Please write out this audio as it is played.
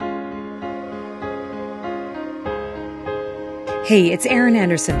Hey, it's Erin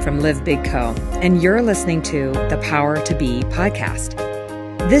Anderson from Live Big Co., and you're listening to the Power to Be podcast.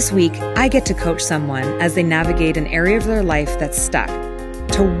 This week, I get to coach someone as they navigate an area of their life that's stuck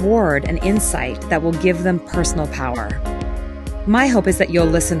toward an insight that will give them personal power. My hope is that you'll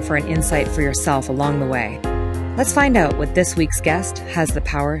listen for an insight for yourself along the way. Let's find out what this week's guest has the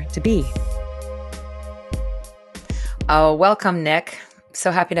power to be. Oh, welcome, Nick.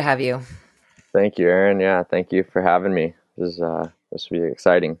 So happy to have you. Thank you, Erin. Yeah, thanthis will be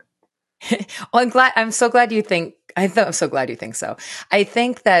exciting. Well, I'm so glad you think so. I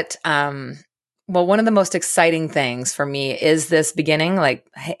think that, one of the most exciting things for me is this beginning. Like,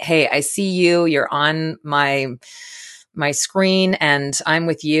 hey, I see you, you're on my screen and I'm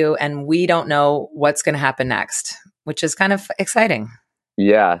with you and we don't know what's going to happen next, which is kind of exciting.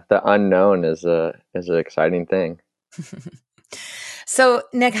 Yeah. The unknown is an exciting thing. So,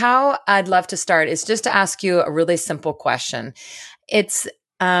 Nick, how I'd love to start is just to ask you a really simple question. It's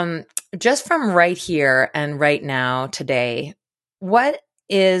just from right here and right now today, what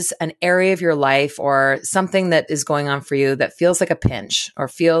is an area of your life or something that is going on for you that feels like a pinch or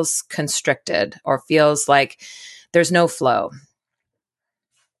feels constricted or feels like there's no flow?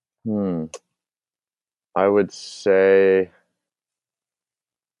 I would say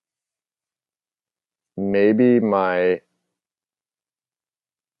maybe my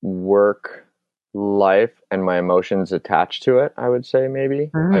work life and my emotions attached to it. I would say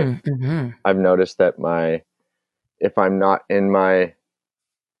maybe I've noticed that if I'm not in a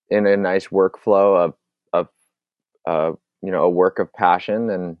nice workflow of a work of passion,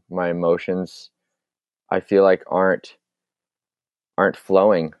 then my emotions I feel like aren't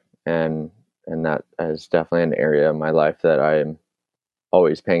flowing, and that is definitely an area of my life that I'm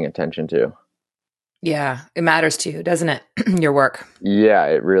always paying attention to. Yeah, it matters to you, doesn't it? Your work. Yeah,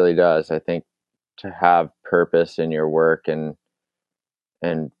 it really does. I think to have purpose in your work and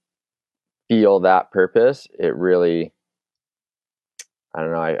feel that purpose, it really, I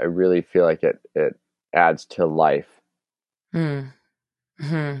don't know, I really feel like it adds to life.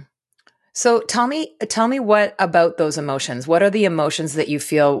 Mm-hmm. So tell me what about those emotions? What are the emotions that you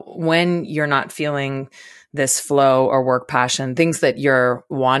feel when you're not feeling this flow or work passion, things that you're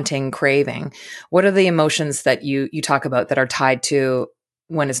wanting, craving? What are the emotions that you talk about that are tied to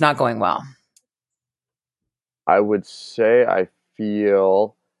when it's not going well? I would say I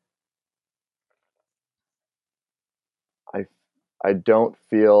don't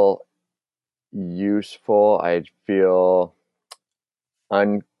feel useful. I feel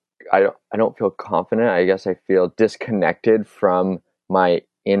I don't feel confident. I guess I feel disconnected from my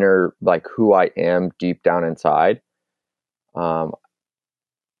inner, like who I am deep down inside. And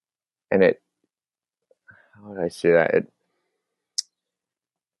how would I say that?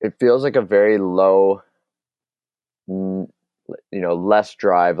 It feels like a very low, less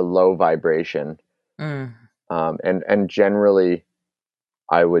drive, a low vibration. And generally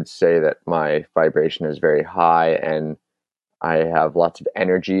I would say that my vibration is very high and I have lots of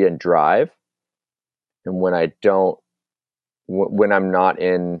energy and drive. And when I'm not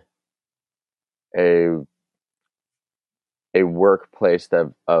in a workplace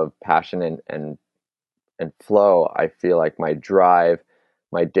of passion and flow, I feel like my drive,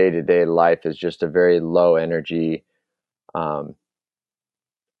 my day-to-day life is just a very low energy. I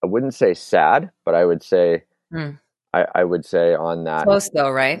wouldn't say sad, but I would say I would say on that. Close though,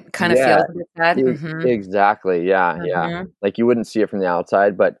 right? Kind of feels a bit sad. Exactly. Yeah. Yeah. Like you wouldn't see it from the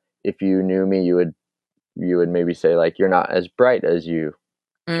outside, but if you knew me, you would maybe say like, you're not as bright as you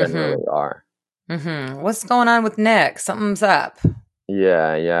generally are. What's going on with Nick? Something's up.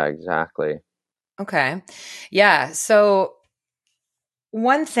 Yeah. Yeah, exactly. Okay. Yeah. So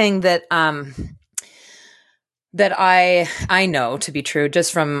one thing that I know to be true,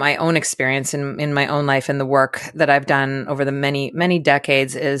 just from my own experience in my own life and the work that I've done over the many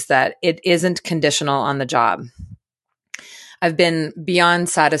decades, is that it isn't conditional on the job. I've been beyond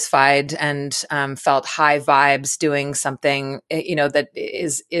satisfied and felt high vibes doing something, that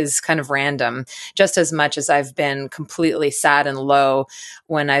is kind of random, just as much as I've been completely sad and low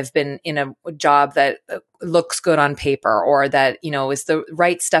when I've been in a job that looks good on paper, or that, is the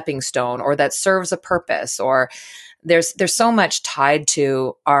right stepping stone, or that serves a purpose, or there's so much tied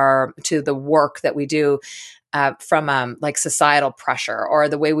to the work that we do. From like societal pressure or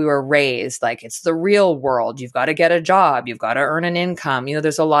the way we were raised, like it's the real world. You've got to get a job. You've got to earn an income.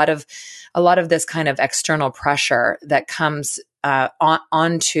 There's a lot of this kind of external pressure that comes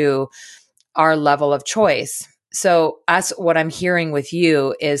onto our level of choice. So as what I'm hearing with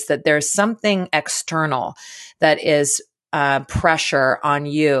you is that there's something external that is pressure on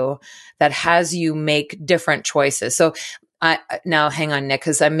you that has you make different choices. So Now hang on, Nick,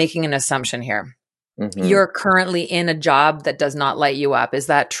 because I'm making an assumption here. Mm-hmm. You're currently in a job that does not light you up. Is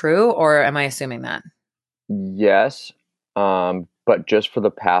that true, or am I assuming that? Yes, but just for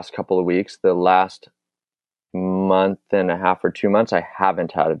the past couple of weeks, the last month and a half or 2 months, I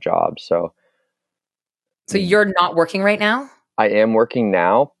haven't had a job. So So you're not working right now? I am working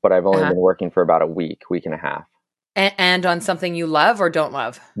now, but I've only Uh-huh. been working for about a week and a half. And on something you love or don't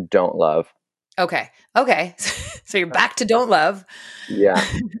love? Don't love. Okay. Okay. So you're back to don't love. Yeah.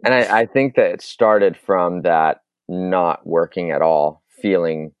 And I think that it started from that not working at all,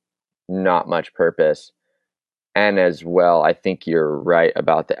 feeling not much purpose. And as well, I think you're right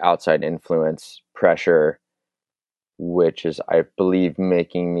about the outside influence pressure, which is, I believe,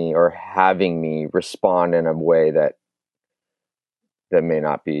 making me or having me respond in a way that may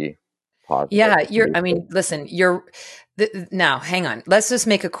not be positive Yeah, or I conducive. mean, listen, now hang on. Let's just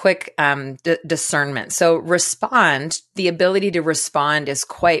make a quick discernment. So respond, the ability to respond is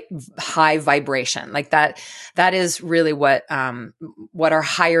quite high vibration. Like that is really what our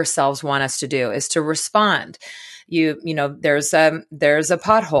higher selves want us to do, is to respond. There's a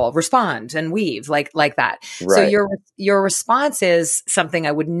pothole, respond and weave like that. So Right. your response is something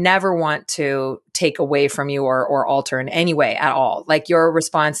I would never want to take away from you or alter in any way at all. Like your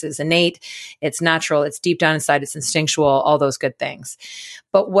response is innate, it's natural, it's deep down inside, it's instinctual, all those good things.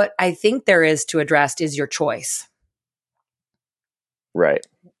 But what I think there is to address is your choice. Right.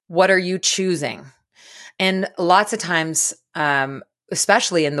 What are you choosing? And lots of times,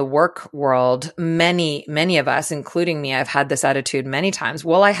 especially in the work world, many of us, including me, I've had this attitude many times.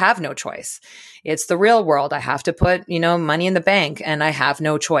 Well, I have no choice. It's the real world. I have to put, money in the bank, and I have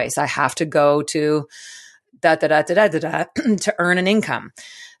no choice. I have to go to da da da da da da to earn an income.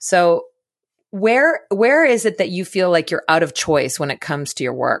 So where is it that you feel like you're out of choice when it comes to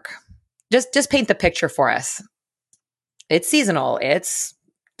your work? Just paint the picture for us. It's seasonal. It's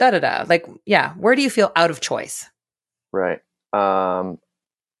da da da. Like, yeah, where do you feel out of choice? Right.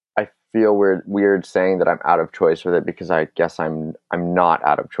 I feel weird saying that I'm out of choice with it, because I guess I'm not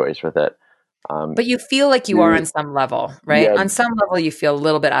out of choice with it. But you feel like you are Due on some level, right? Yeah, On some level, you feel a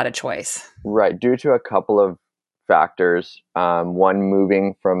little bit out of choice. right. Due to a couple of factors. One,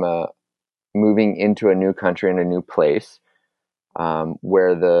 moving into a new country and a new place,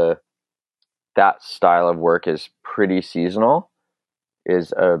 where that style of work is pretty seasonal,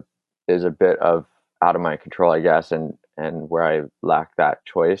 is a bit of out of my control, I guess, and where I lack that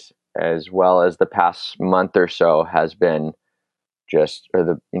choice, as well as the past month or so has been just, or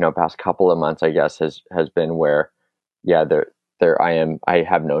the past couple of months, I guess, has been where, yeah, I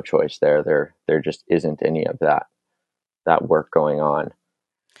have no choice there just isn't any of that work going on.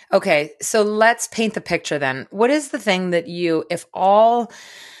 Okay, so let's paint the picture then. What is the thing that if all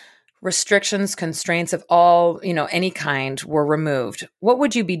restrictions, constraints of all, any kind were removed, what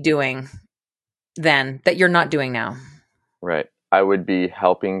would you be doing then that you're not doing now? Right. I would be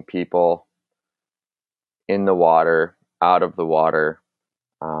helping people in the water, out of the water,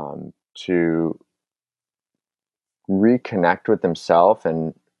 to reconnect with themselves,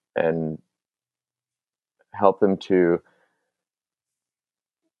 and help them to,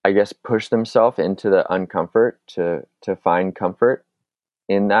 I guess, push themselves into the uncomfort, to find comfort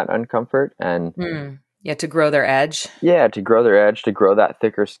in that uncomfort, and Yeah, to grow their edge. yeah, to grow their edge, to grow that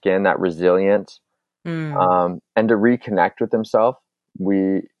thicker skin, that resilience, Mm. and to reconnect with themselves.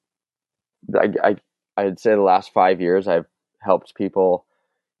 We, I, I'd say the last 5 years, I've helped people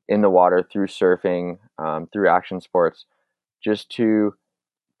in the water through surfing, through action sports, just to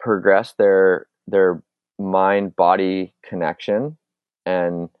progress their mind body connection,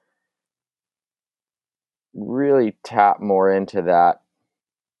 and really tap more into that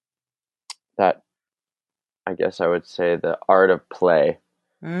I guess I would say the art of play.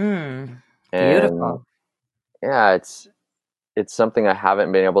 Mm. And Beautiful. yeah, it's something I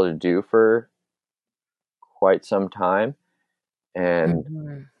haven't been able to do for quite some time, and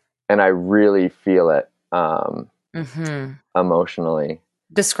Hmm. I really feel it, Hmm. emotionally.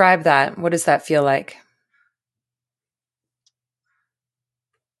 Describe that. What does that feel like?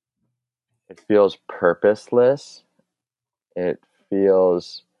 It feels purposeless. It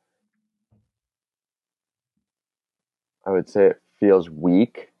feels, I would say, it feels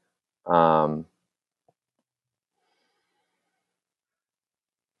weak. Um,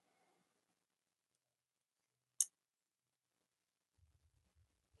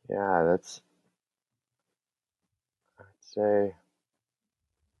 yeah, that's, I'd say,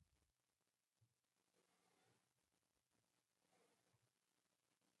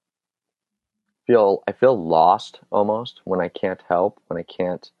 I feel lost almost when I can't help, when I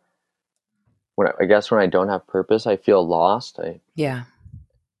can't, I guess when I don't have purpose, I feel lost. Yeah.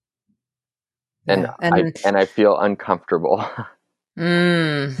 And Yeah. And I feel uncomfortable.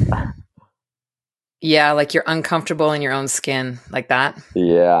 mm, yeah, like you're uncomfortable in your own skin, like that.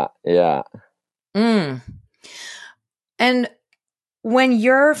 Yeah, yeah. Mm. And when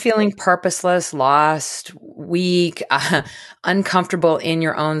you're feeling purposeless, lost, weak, uncomfortable in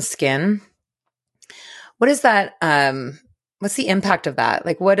your own skin, what is that? What's the impact of that?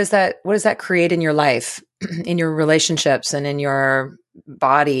 Like, what does that create in your life, in your relationships, and in your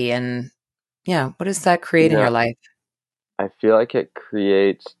body? And yeah, what does that create You in know, your life? I feel like it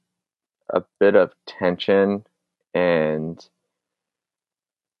creates a bit of tension and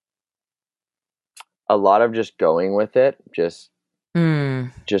a lot of just going with it,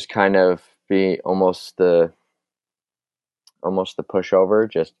 Mm. just kind of be almost the pushover,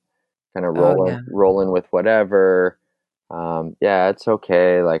 just kind of Oh yeah. rolling with whatever. Yeah, it's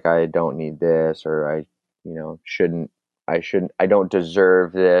okay. Like I don't need this, or I don't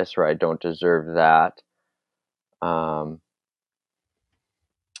deserve this, or I don't deserve that. Um,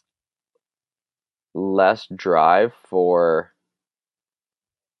 Less drive for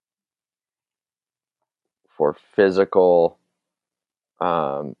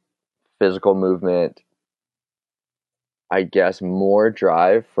um, physical movement. I guess more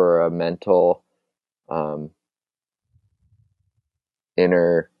drive for a mental, um,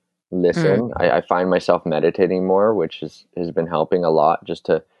 inner listen. Mm. I find myself meditating more, which has been helping a lot, just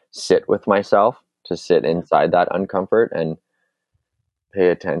to sit with myself, to sit inside that uncomfort and pay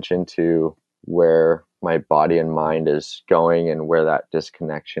attention to where my body and mind is going and where that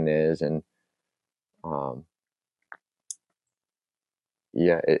disconnection is. And um,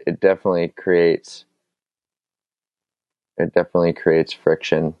 yeah, it definitely creates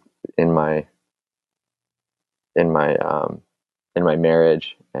friction in in my um, my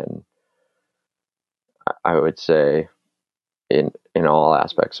marriage, and I would say in all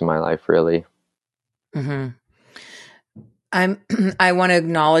aspects of my life, really. Hmm. I'm. I want to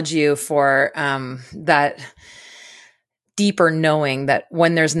acknowledge you for that deeper knowing that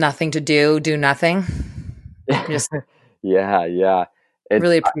when there's nothing to do, do nothing. Just Yeah, yeah. It's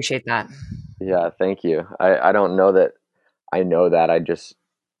really appreciate that. Yeah, thank you. I don't know that I know that.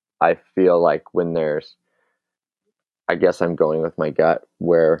 I feel like when there's I guess I'm going with my gut,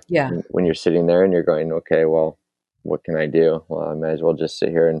 where Yeah. when you're sitting there and you're going, okay, well, what can I do? Well, I might as well just sit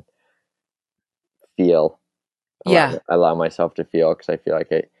here and feel, Yeah. allow myself to feel, because I feel like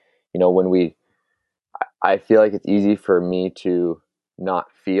when I feel like it's easy for me to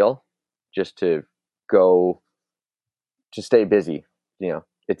not feel, just to go to stay busy.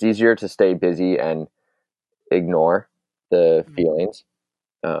 It's easier to stay busy and ignore the feelings,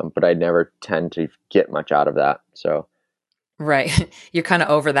 but I never tend to get much out of that. So Right. You're kind of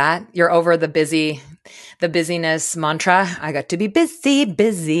over that. You're over the busyness mantra. I got to be busy,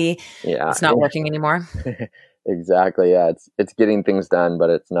 busy. yeah, It's not working anymore. exactly. Yeah, it's getting things done, but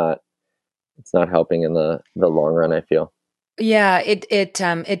it's not helping in the long run, I feel. Yeah, it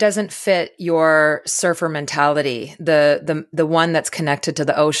doesn't fit your surfer mentality, the one that's connected to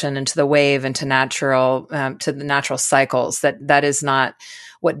the ocean and to the wave and to the natural cycles. That is not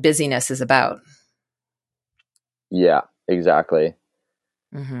what busyness is about. Yeah, exactly.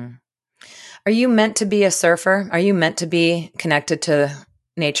 Hmm. Are you meant to be a surfer? Are you meant to be connected to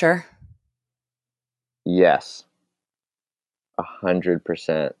nature? Yes,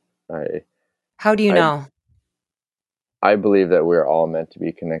 100%. I How do you I know? I believe that we're all meant to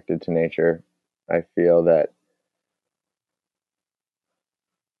be connected to nature. I feel that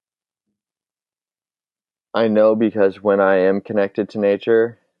I know, because when I am connected to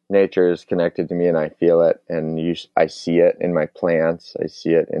nature, nature is connected to me, and I feel it, and I see it in my plants. I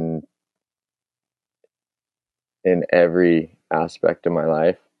see it in every aspect of my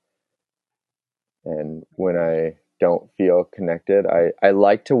life. And when I don't feel connected, I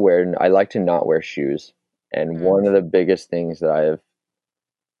like to not wear shoes. And one of the biggest things that I have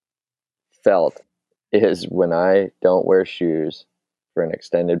felt is when I don't wear shoes for an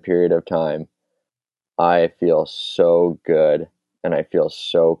extended period of time, I feel so good and I feel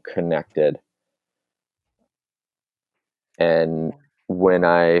so connected. And when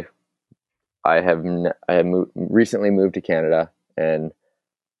I have recently moved to Canada, and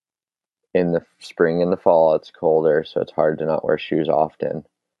in the spring and the fall it's colder, so it's hard to not wear shoes often.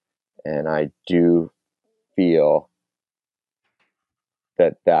 And I do feel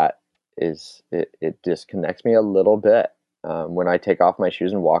that it disconnects me a little bit. When I take off my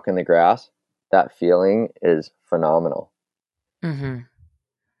shoes and walk in the grass, that feeling is phenomenal. Hmm.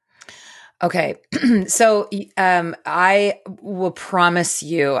 Okay. So, I will promise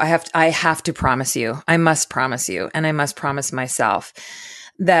you, I have to promise you, I must promise you, and I must promise myself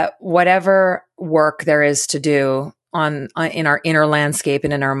that whatever work there is to do in our inner landscape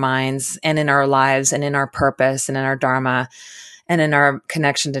and in our minds and in our lives and in our purpose and in our dharma and in our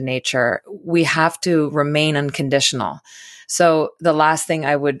connection to nature, we have to remain unconditional. So the last thing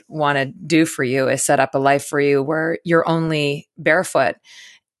I would want to do for you is set up a life for you where you're only barefoot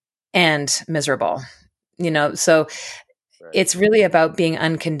and miserable. So Right. it's really about being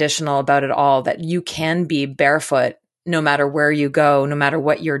unconditional about it all, that you can be barefoot no matter where you go, no matter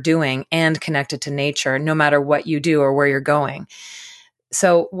what you're doing, and connected to nature, no matter what you do or where you're going.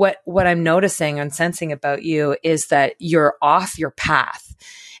 So what I'm noticing and sensing about you is that you're off your path,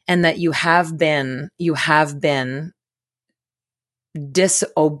 and that you have been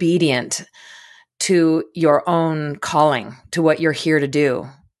disobedient to your own calling, to what you're here to do.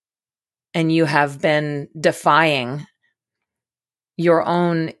 And you have been defying your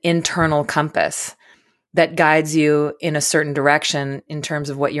own internal compass that guides you in a certain direction in terms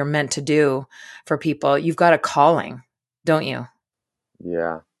of what you're meant to do for people. You've got a calling, don't you?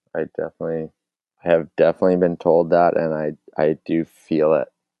 Yeah, I have definitely been told that, and I do feel it.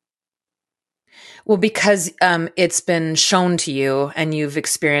 Well, because it's been shown to you and you've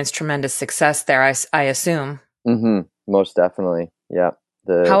experienced tremendous success there, I assume. Mm-hmm. Most definitely. Yeah.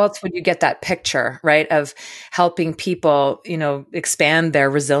 How else would you get that picture, right, of helping people, expand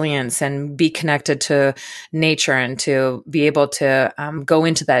their resilience and be connected to nature and to be able to go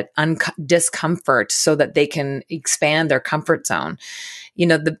into that discomfort so that they can expand their comfort zone?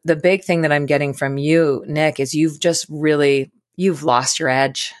 The big thing that I'm getting from you, Nick, is you've lost your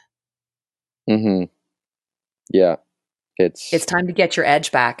edge. Mm-hmm. Yeah. It's time to get your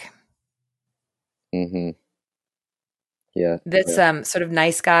edge back. Mm-hmm. Yeah. This Yeah. sort of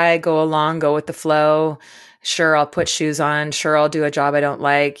nice guy, go along, go with the flow. Sure, I'll put shoes on. Sure, I'll do a job I don't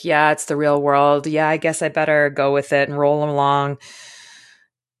like. Yeah, it's the real world. Yeah, I guess I better go with it and roll along.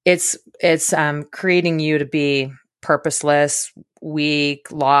 It's creating you to be purposeless,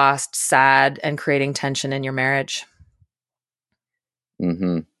 weak, lost, sad, and creating tension in your marriage.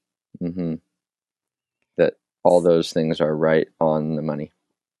 Mm-hmm. Mm-hmm. That all those things are right on the money.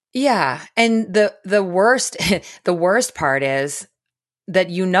 Yeah, and the worst the worst part is that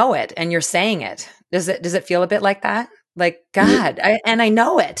you know it and you're saying it. Does it feel a bit like that? Like, Yeah. God, I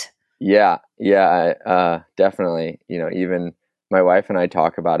know it. Yeah. Yeah. Definitely. Even my wife and I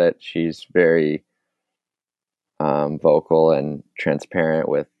talk about it. She's very vocal and transparent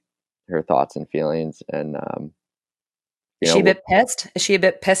with her thoughts and feelings, and you Is she a know, bit pissed? Is she a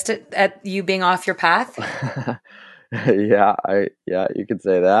bit pissed at you being off your path? yeah, you could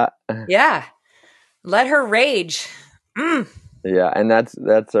say that. Yeah. Let her rage. Mm. Yeah, and that's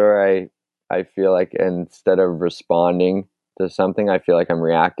where I feel like instead of responding to something, I feel like I'm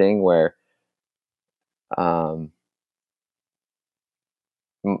reacting. Where um,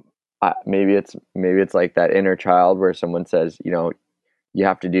 maybe it's like that inner child where someone says, you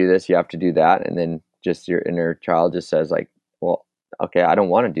have to do this, you have to do that, and then just your inner child just says like, well, okay, I don't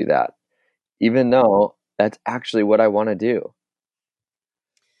want to do that, even though that's actually what I want to do.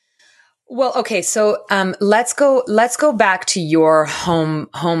 Well, okay, so let's go back to your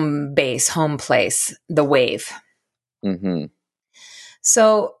home base, home place, the wave. Mm-hmm.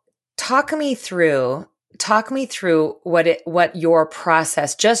 So talk me through what your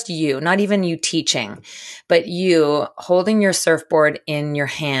process, just you, not even you teaching, but you holding your surfboard in your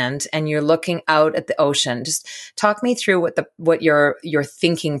hand and you're looking out at the ocean. Just talk me through what your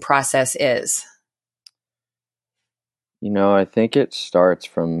thinking process is. I think it starts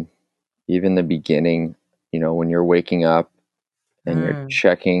from even the beginning. When you're waking up and you're Mm.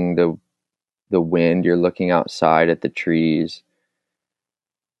 checking the wind, you're looking outside at the trees,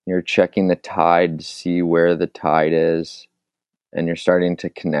 you're checking the tide to see where the tide is, and you're starting to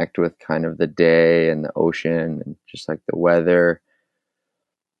connect with kind of the day and the ocean and just like the weather.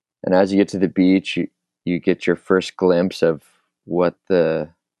 And as you get to the beach, you get your first glimpse of what the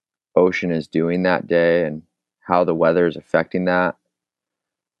ocean is doing that day and how the weather is affecting that.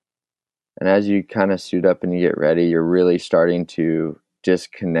 And as you kind of suit up and you get ready, you're really starting to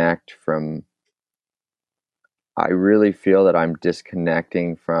disconnect from. I really feel that I'm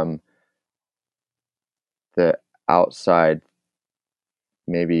disconnecting from the outside,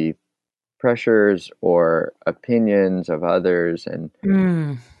 maybe pressures or opinions of others and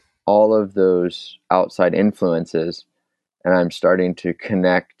Mm. all of those outside influences. And I'm starting to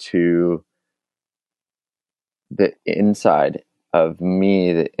connect to the inside of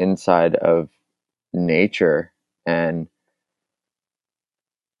me, the inside of nature. And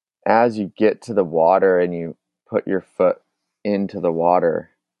as you get to the water and you put your foot into the water,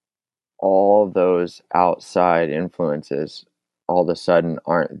 all those outside influences all of a sudden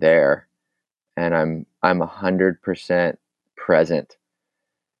aren't there, and I'm 100% present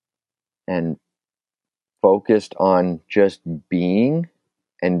and focused on just being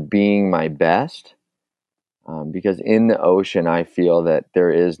and being my best. Because in the ocean, I feel that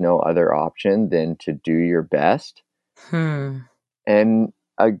there is no other option than to do your best. And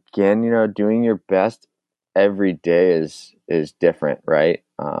again, doing your best every day is different, right?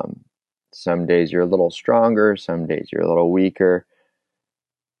 Some days you're a little stronger, some days you're a little weaker,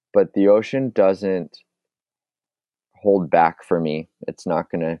 but the ocean doesn't hold back for me. It's not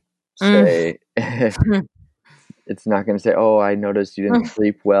going to say, it's not going to say, oh, I noticed you didn't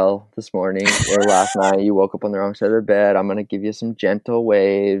sleep well this morning or last night. You woke up on the wrong side of the bed. I'm going to give you some gentle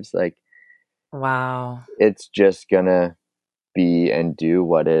waves. Like, Wow. it's just going to be and do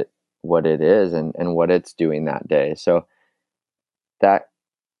what it is and what it's doing that day. So that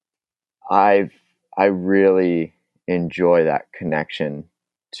I really enjoy that connection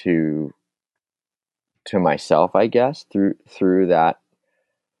to myself, I guess, through that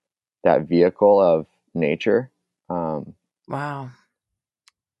vehicle of nature. Wow.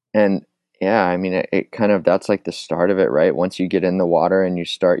 And yeah, I mean, it kind of, that's like the start of it, right? Once you get in the water and you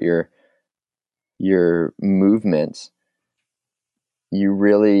start your movements, you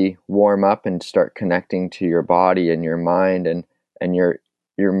really warm up and start connecting to your body and your mind, and your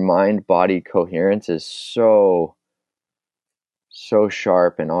mind body coherence is so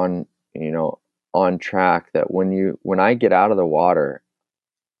sharp and on track that when I get out of the water,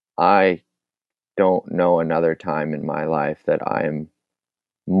 I don't know another time in my life that I am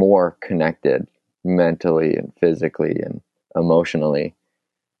more connected mentally and physically and emotionally.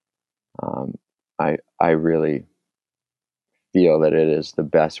 I really feel that it is the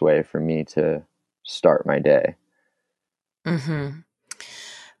best way for me to start my day.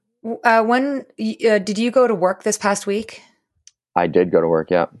 When did you go to work this past week? I did go to work,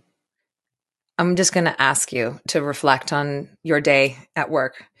 yeah. I'm just going to ask you to reflect on your day at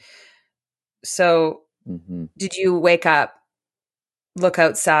work. So, did you wake up, look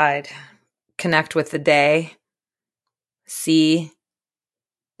outside, connect with the day, see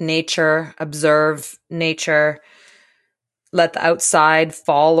nature, observe nature, let the outside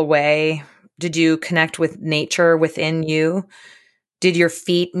fall away? Did you connect with nature within you? Did your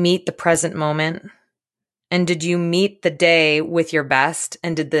feet meet the present moment? And did you meet the day with your best?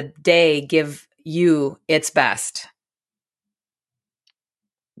 And did the day give you its best?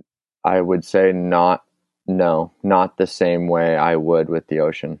 I would say not the same way I would with the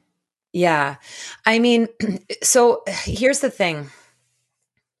ocean. Yeah. I mean, so here's the thing.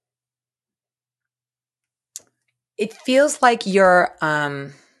 It feels like you're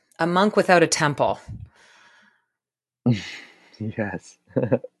a monk without a temple. Yes.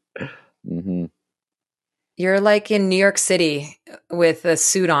 Mm-hmm. You're like in New York City with a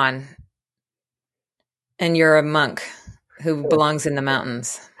suit on, and you're a monk who belongs in the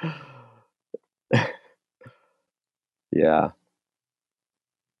mountains. Yeah.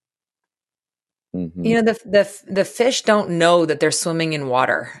 Mm-hmm. You know, the fish don't know that they're swimming in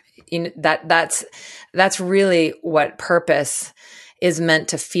water. You know, that's really what purpose is meant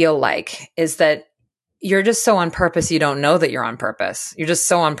to feel like, is that you're just so on purpose you don't know that you're on purpose. You're just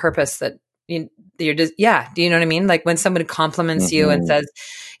so on purpose that you're just, yeah. Do you know what I mean? Like when somebody compliments you and says,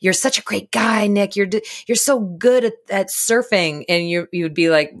 "You're such a great guy, Nick. You're so good at surfing," and you would be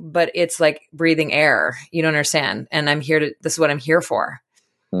like, "But it's like breathing air. You don't understand." And this is what I'm here for.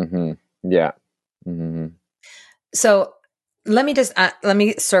 Mm-hmm. Yeah. Mm-hmm. So let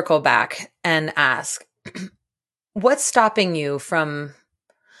me circle back and ask, what's stopping you from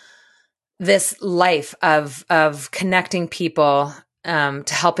this life of connecting people, to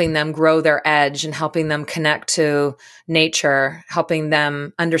helping them grow their edge and helping them connect to nature, helping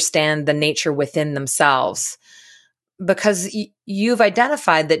them understand the nature within themselves? Because you've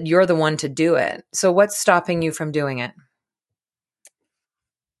identified that you're the one to do it. So what's stopping you from doing it?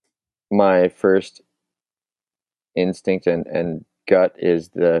 My first instinct and gut is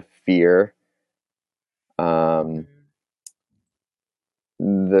the fear.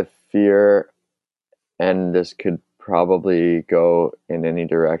 The fear, and this could probably go in any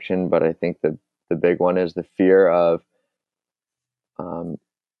direction, but I think the big one is the fear of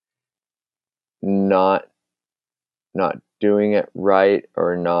not doing it right,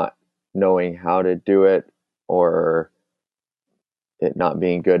 or not knowing how to do it, or it not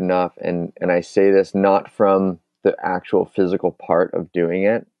being good enough. And I say this not from the actual physical part of doing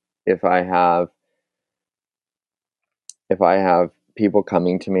it. If I have people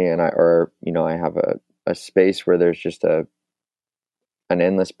coming to me and I have a space where there's just an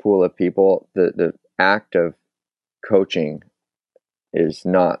endless pool of people, the act of coaching is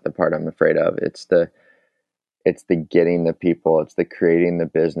not the part I'm afraid of. It's the getting the people, it's the creating the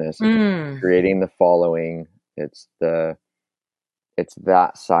business, it's creating the following, it's that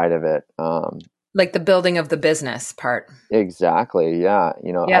side of it. Like the building of the business part. Exactly. Yeah.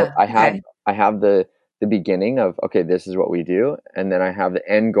 Yeah. I have the beginning of, okay, this is what we do. And then I have the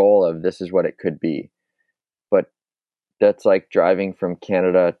end goal of this is what it could be. But that's like driving from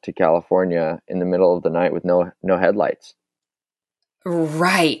Canada to California in the middle of the night with no headlights.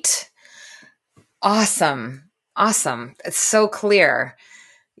 Right. Awesome. It's so clear.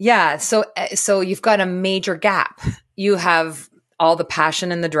 Yeah. So you've got a major gap. You have all the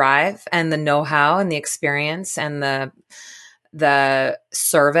passion and the drive and the know-how and the experience and the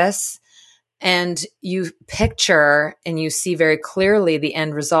service. And you picture and you see very clearly the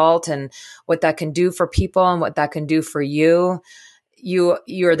end result and what that can do for people and what that can do for you.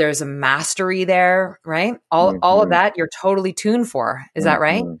 There's a mastery there, right? All of that you're totally tuned for. Is that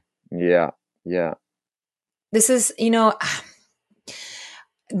right? Yeah. Yeah. This is, your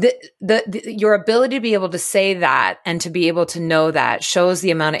ability to be able to say that and to be able to know that shows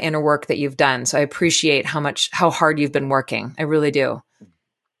the amount of inner work that you've done. So I appreciate how hard you've been working. I really do.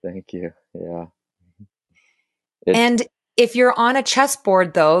 Thank you. Yeah. And if you're on a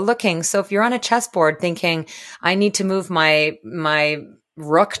chessboard though, if you're on a chessboard thinking, I need to move my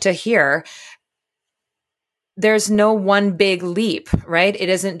rook to here, there's no one big leap, right? It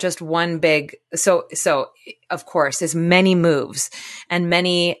isn't just one big. So of course, there's many moves and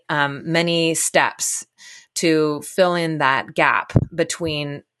many steps to fill in that gap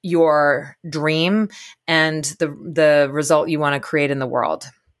between your dream and the result you want to create in the world.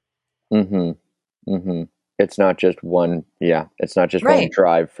 It's not just one. Yeah. It's not just one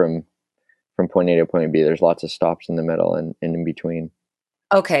drive from point A to point B. There's lots of stops in the middle and in between.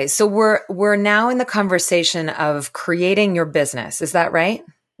 Okay, so we're now in the conversation of creating your business. Is that right?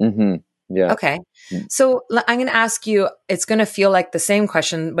 Yeah. Okay. So I'm going to ask you, it's going to feel like the same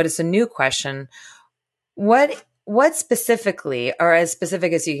question, but it's a new question. What specifically, or as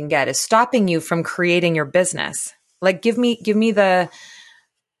specific as you can get, is stopping you from creating your business? Like give me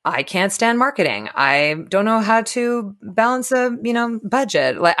I can't stand marketing. I don't know how to balance a,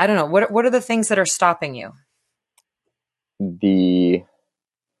 budget. Like I don't know. What are the things that are stopping you?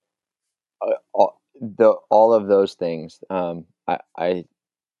 All of those things. I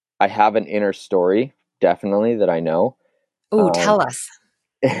have an inner story, definitely, that I know. Oh, tell us.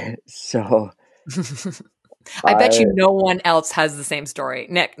 So I bet you no one else has the same story.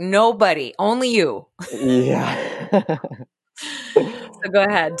 Nick, nobody, only you. Yeah. So go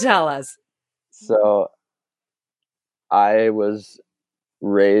ahead, tell us. So I was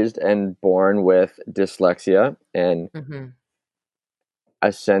raised and born with dyslexia and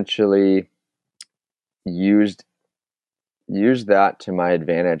essentially used that to my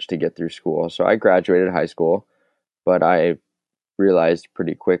advantage to get through school. So I graduated high school, but I realized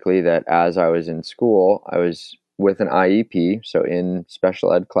pretty quickly that as I was in school, I was with an IEP, so in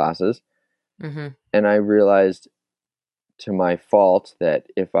special ed classes. And I realized to my fault that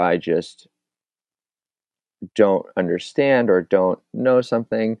if I just don't understand or don't know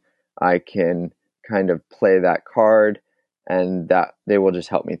something, I can kind of play that card and that they will just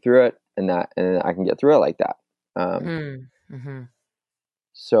help me through it and I can get through it like that.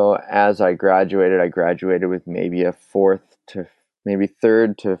 So as I graduated with maybe a third to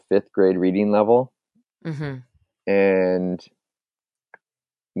fifth grade reading level, and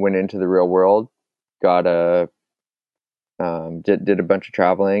went into the real world, got did a bunch of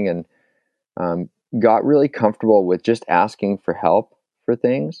traveling and got really comfortable with just asking for help for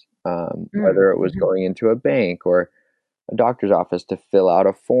things, whether it was going into a bank or a doctor's office to fill out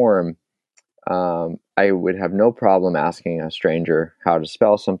a form. I would have no problem asking a stranger how to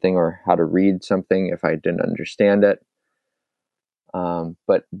spell something or how to read something if I didn't understand it.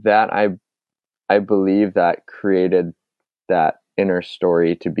 But that I believe that created that inner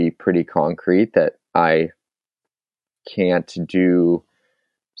story to be pretty concrete, that I can't do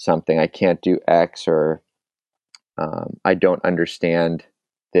something, I can't do X, or I don't understand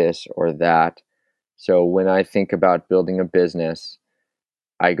this or that. So when I think about building a business,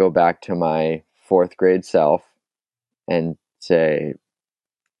 I go back to my fourth grade self and say,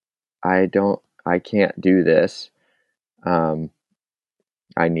 I can't do this.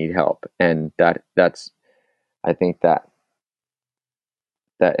 I need help. And I think that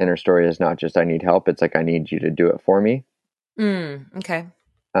inner story is not just I need help. It's like, I need you to do it for me. Okay.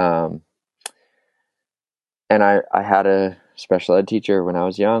 And I had a special ed teacher when I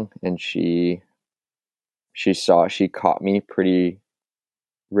was young, and she caught me pretty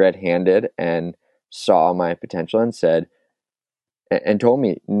red-handed and saw my potential and said, and told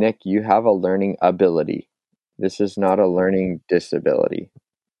me, Nick, you have a learning ability. This is not a learning disability.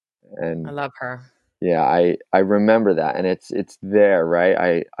 I And love her. yeah, I remember that, and it's there,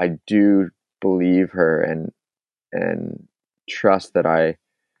 right? I do believe her and trust that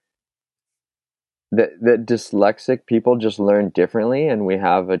dyslexic people just learn differently, and we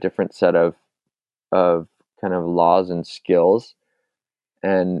have a different set of kind of laws and skills.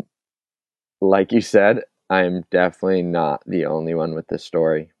 And like you said, I'm definitely not the only one with this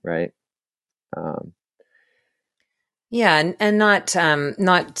story, right? Um, Yeah, and not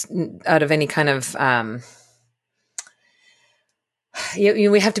out of any kind of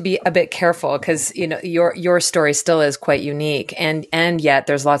we have to be a bit careful because your story still is quite unique, and yet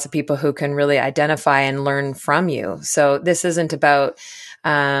there's lots of people who can really identify and learn from you. So this isn't about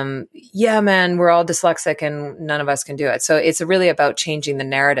yeah, man, we're all dyslexic and none of us can do it. So it's really about changing the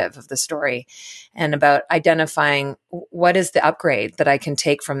narrative of the story and about identifying what is the upgrade that I can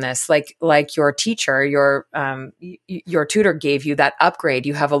take from this. Like your teacher, your tutor gave you that upgrade.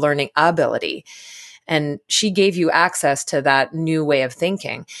 You have a learning ability, and she gave you access to that new way of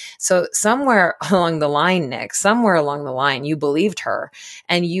thinking. So somewhere along the line, Nick, somewhere along the line, you believed her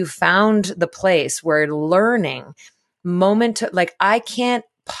and you found the place where learning like I can't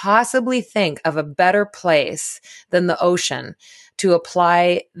possibly think of a better place than the ocean to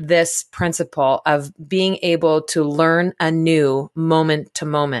apply this principle of being able to learn anew moment to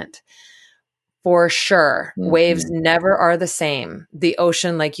moment. For sure. Waves mhm, never are the same. The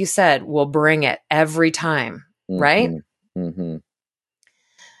ocean, like you said, will bring it every time, right? mhm, mhm,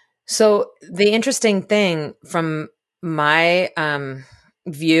 So the interesting thing from my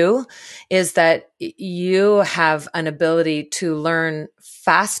view is that you have an ability to learn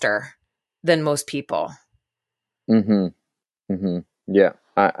faster than most people. mhm, mhm. Yeah,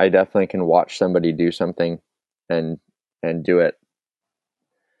 I definitely can watch somebody do something and do it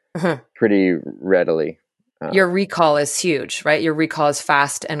pretty readily. Your recall is huge, right? Your recall is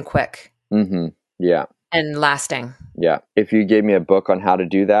fast and quick Yeah, and lasting, yeah. If you gave me a book on how to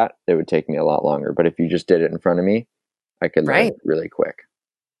do that, it would take me a lot longer. But if you just did it in front of me, I could learn right? it really quick.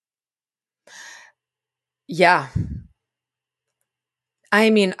 Yeah. I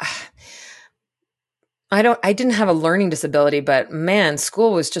mean, I didn't have a learning disability, but man,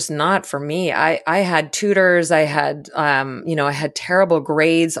 school was just not for me. I had tutors. I had, I had terrible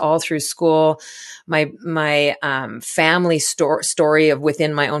grades all through school. My family story of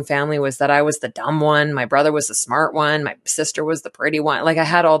within my own family was that I was the dumb one. My brother was the smart one. My sister was the pretty one. Like I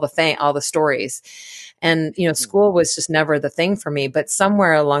had all the stories, and, school was just never the thing for me. But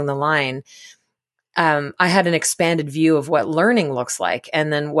somewhere along the line, I had an expanded view of what learning looks like,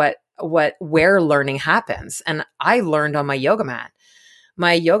 and then where learning happens. And I learned on my yoga mat.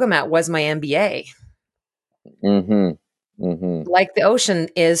 My yoga mat was my MBA, Mm-hmm. Mm-hmm. like the ocean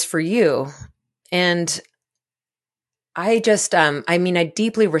is for you. And I just, I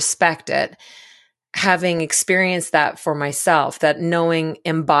deeply respect it, having experienced that for myself, that knowing,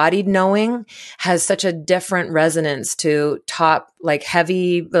 embodied knowing has such a different resonance to top, like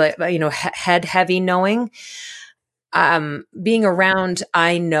heavy, like, head heavy knowing. Being around,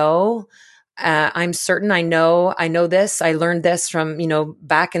 I know, I'm certain I know this, I learned this from,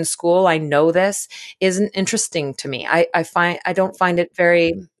 back in school, I know this isn't interesting to me. I don't find it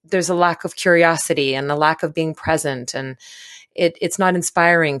very, there's a lack of curiosity and a lack of being present, and it's not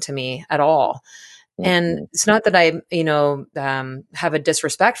inspiring to me at all. And Mm-hmm. it's not that I, have a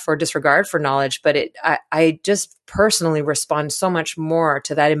disregard for knowledge, but I just personally respond so much more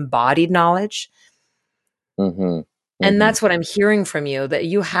to that embodied knowledge. Mm-hmm. And Mm-hmm. that's what I'm hearing from you, that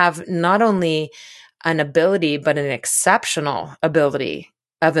you have not only an ability, but an exceptional ability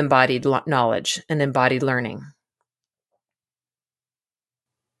of embodied knowledge and embodied learning.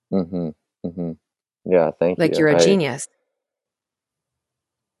 Mm-hmm. Mm-hmm. Yeah, thank Like you. you're a I genius.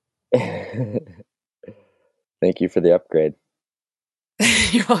 thank you for the upgrade.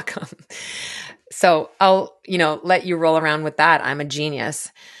 You're welcome. So I'll, let you roll around with that. I'm a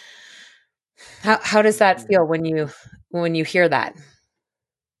genius. How does that feel when you hear that?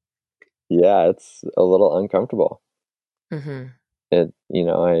 Yeah, it's a little uncomfortable. Hmm.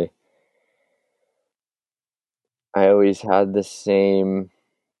 I always had the same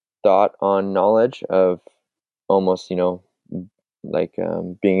thought on knowledge of almost, like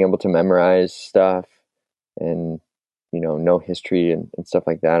being able to memorize stuff and, know history and stuff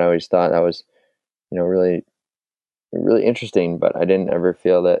like that. I always thought that was, really, really interesting, but I didn't ever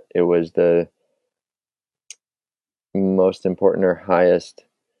feel that it was most important or highest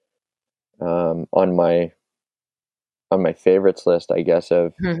on my favorites list, I guess,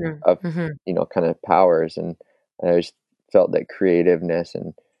 Mhm, of mhm, kind of powers. And I always felt that creativeness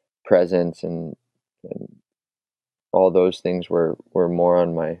and presence and all those things were more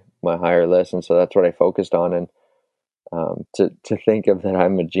on my higher list, and so that's what I focused on. And to think of that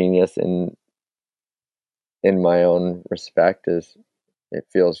I'm a genius in my own respect is, it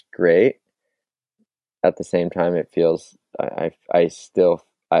feels great. At the same time, it feels I still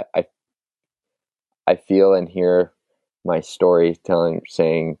I feel and hear my story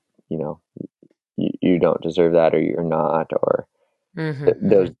saying, you know, you don't deserve that, or you're not, or mhm,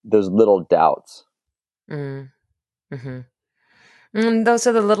 mhm, those little doubts. mhm, mhm. Those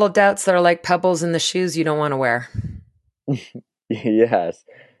are the little doubts that are like pebbles in the shoes you don't wanna wear. Yes.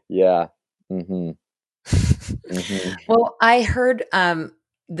 Yeah. Mhm. Mhm. Well, I heard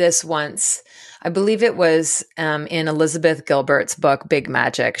this once. I believe it was in Elizabeth Gilbert's book, Big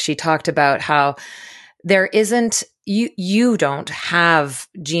Magic. She talked about how there isn't you don't have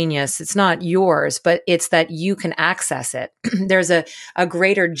genius. It's not yours, but it's that you can access it. There's a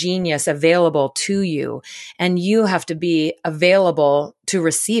greater genius available to you, and you have to be available to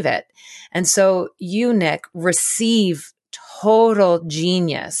receive it. And so you, Nick, receive total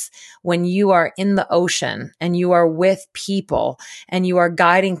genius when you are in the ocean and you are with people and you are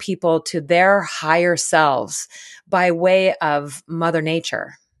guiding people to their higher selves by way of Mother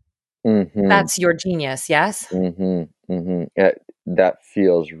Nature. Mhm. That's your genius, yes? Mhm. Mhm. That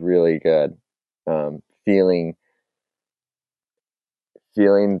feels really good. Feeling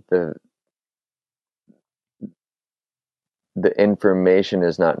the information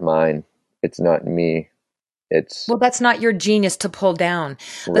is not mine. It's not me. It's Well, that's not your genius to pull down.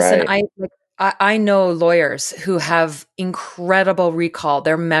 Listen, right. I know lawyers who have incredible recall.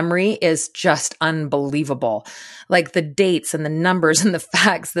 Their memory is just unbelievable. Like the dates and the numbers and the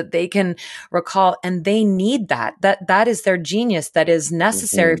facts that they can recall, and they need that. That is their genius that is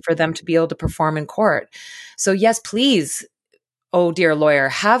necessary Mhm. for them to be able to perform in court. So yes, please, oh dear lawyer,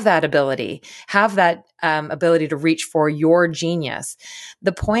 have that ability, have that ability to reach for your genius.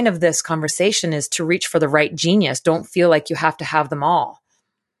 The point of this conversation is to reach for the right genius. Don't feel like you have to have them all.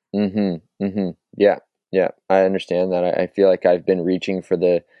 Mhm. Mhm. Yeah. Yeah. I understand that. I feel like I've been looking for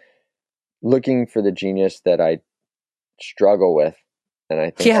the genius that I struggle with, and I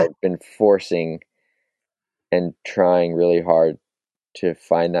think Yeah. I've been forcing and trying really hard to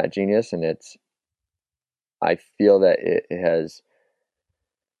find that genius, and I feel that it has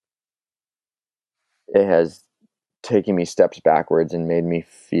taken me steps backwards and made me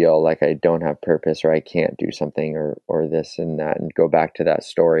feel like I don't have purpose, or I can't do something, or this and that, and go back to that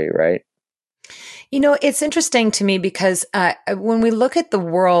story, right? You know, it's interesting to me because when we look at the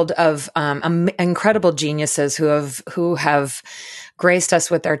world of incredible geniuses who have graced us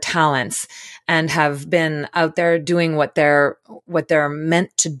with their talents and have been out there doing what they're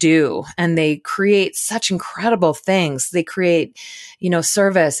meant to do, and they create such incredible things. They create,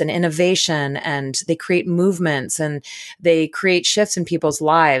 service and innovation, and they create movements, and they create shifts in people's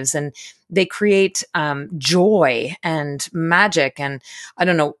lives, and they create joy and magic. And I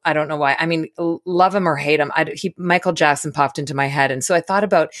don't know why. I mean, love him or hate him. Michael Jackson popped into my head. And so I thought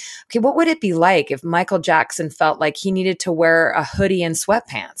about, okay, what would it be like if Michael Jackson felt like he needed to wear a hoodie and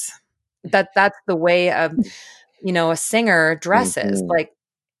sweatpants? That's the way a singer dresses. Mhm. Like,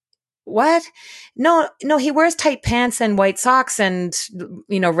 what? No, no, he wears tight pants and white socks and,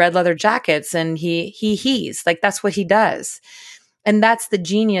 red leather jackets, and he's like, that's what he does. And that's the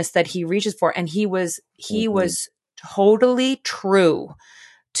genius that he reaches for. And he Mhm. was totally true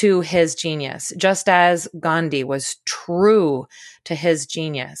to his genius, just as Gandhi was true to his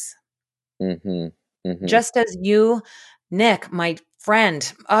genius. Mhm. Mhm. Just as you, Nick, my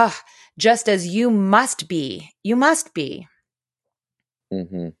friend, just as you must be.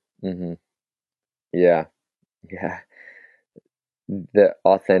 Mhm. Mhm. Yeah. Yeah. The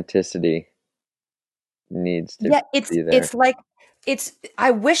authenticity needs to Yeah, it's be there. it's like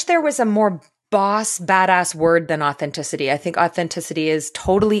I wish there was a more boss badass word than authenticity. I think authenticity is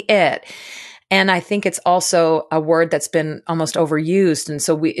totally it. And I think it's also a word that's been almost overused, and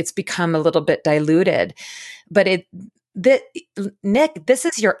so it's become a little bit diluted. But that Nick, this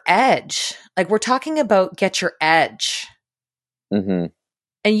is your edge. Like, we're talking about get your edge. Mhm.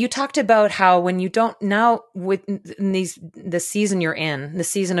 And you talked about how when you don't now with in the season you're in, the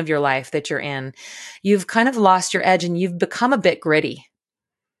season of your life that you're in, you've kind of lost your edge and you've become a bit gritty.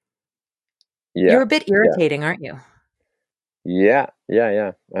 You're Yeah. a bit Yeah. irritating, aren't you? Yeah. Yeah.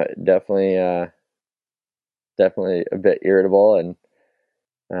 Yeah. Definitely a bit irritable, and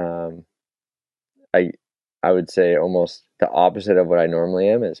um, I I would say almost the opposite of what I normally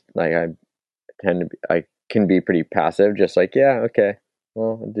am. Is like I can be pretty passive, just like, yeah, okay,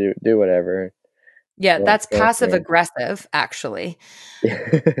 well, do whatever. Yeah, that's Don't passive care. aggressive, actually.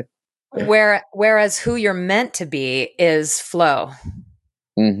 Whereas who you're meant to be is flow.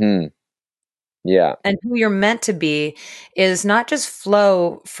 Mm-hmm. Yeah. And who you're meant to be is not just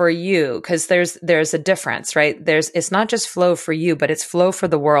flow for you, because there's a difference, right? It's not just flow for you, but it's flow for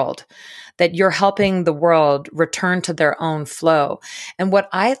the world, that you're helping the world return to their own flow. And what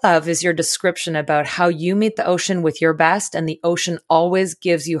I love is your description about how you meet the ocean with your best, and the ocean always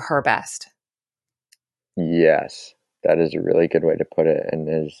gives you her best. Yes. That is a really good way to put it, and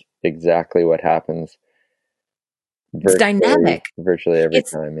is exactly what happens It's dynamic. virtually every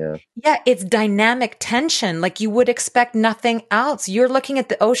It's time. Yeah. Yeah, it's dynamic tension. Like you would expect nothing else. You're looking at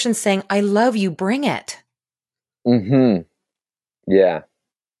the ocean saying, I love you, bring it. Mm-hmm. Yeah.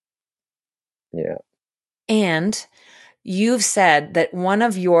 Yeah. And you've said that one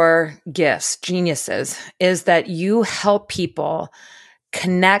of your gifts, geniuses, is that you help people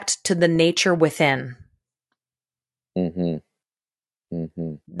connect to the nature within. Mm-hmm.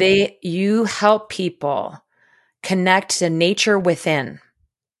 Mm-hmm. You help people connect to nature within.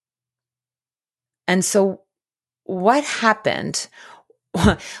 And so what happened?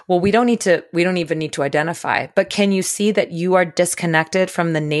 Well, we don't even need to identify, but can you see that you are disconnected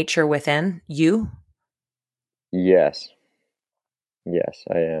from the nature within you? Yes. Yes,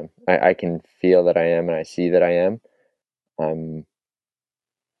 I am. I can feel that I am, and I see that I am. Um,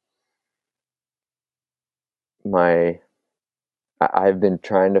 my I've been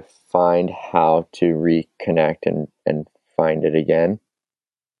trying to find how to reconnect and find it again.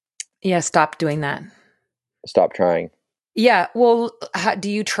 Yeah, stop doing that. Stop trying. Yeah, well, do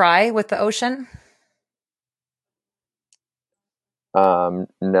you try with the ocean?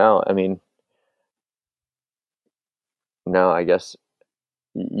 No, I mean, no, I guess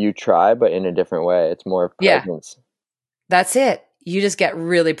you try, but in a different way. It's more Yeah, presence. that's it. You just get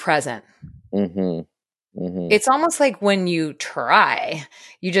really present. Mm-hmm. Mm-hmm. It's almost like when you try,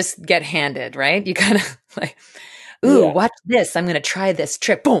 you just get handed, right? You kind of like, ooh, Yeah. watch this. I'm going to try this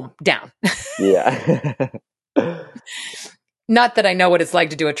trick. Boom, down. Yeah. Not that I know what it's like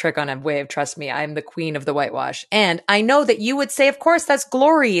to do a trick on a wave. Trust me, I'm the queen of the whitewash. And I know that you would say, of course, that's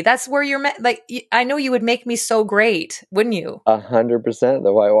glory. That's where you're meant. Like, I know you would make me so great, wouldn't you? 100%.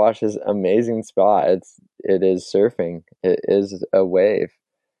 The whitewash is amazing spot. It is surfing. It is a wave.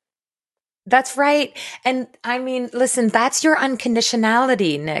 That's right. And I mean, listen, that's your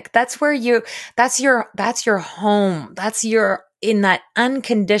unconditionality, Nick. That's your home. That's your, in that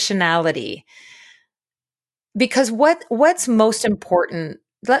unconditionality. Because what's most important?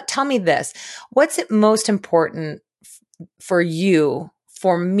 Tell me this. What's it most important for you,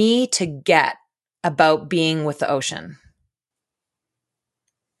 for me to get about being with the ocean?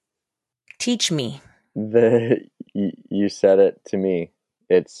 Teach me. You said it to me.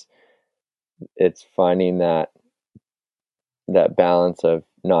 It's it's finding that balance of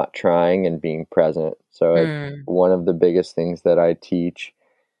not trying and being present. So it's Mm. one of the biggest things that I teach.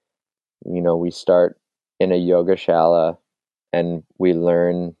 We start in a yoga shala, and we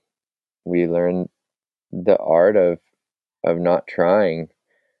learn the art of not trying,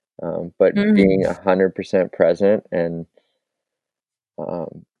 but being Mm. 100% present. And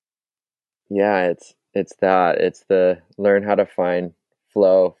um, yeah, it's the learn how to find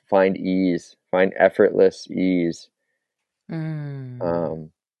flow, find ease, find effortless ease. Mm.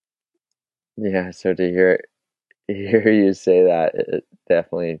 Um, yeah, so to hear you say that, it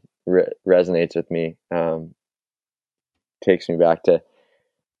definitely resonates with me. Takes me back to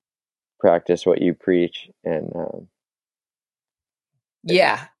practice what you preach, and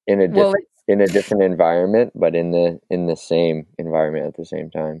Yeah. in a Well, different environment, but in the same environment at the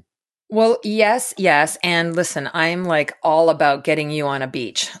same time. Well, yes, yes. And listen, I'm like all about getting you on a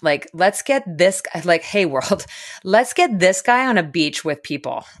beach. Like, let's get this guy, like, hey, world, let's get this guy on a beach with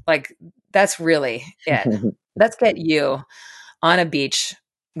people. Like, that's really it. Let's get you on a beach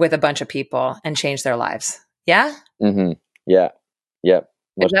with a bunch of people and change their lives. Yeah? Hmm. Yeah. Yep.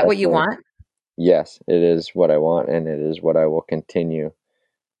 Is Most that what you definitely. want? Yes, it is what I want, and it is what I will continue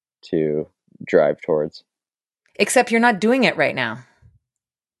to drive towards. Except you're not doing it right now.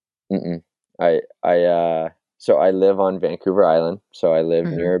 Mm-mm. So I live on Vancouver Island, so I live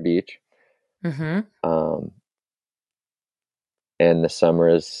Mm-hmm. near a beach. Mm-hmm. Um, and the summer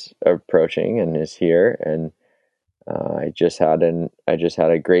is approaching and is here, and I just had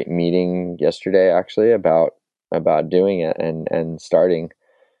a great meeting yesterday, actually, about doing it and starting,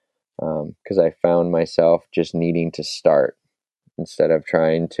 because I found myself just needing to start, instead of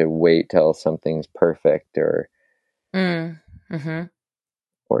trying to wait till something's perfect or Mm-hmm.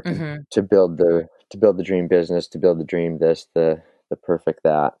 or to build the dream business, to build the dream this, the perfect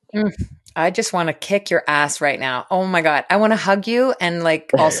that. I just want to kick your ass right now. Oh my God. I want to hug you and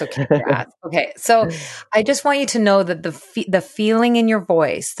like also kick your ass. Okay. So I just want you to know that the feeling in your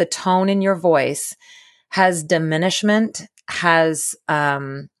voice, the tone in your voice has diminishment, has,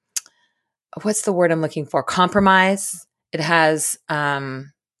 what's the word I'm looking for? Compromise. It has, small.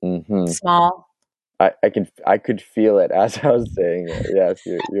 I could feel it as I was saying it. Yes,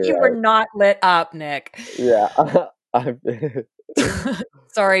 you're You were right. not lit up, Nick. Yeah.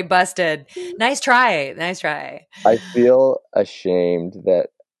 Sorry, busted. Nice try. Nice try. I feel ashamed that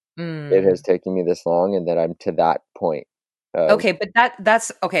it has Mm. taken me this long and that I'm to that point of Okay, but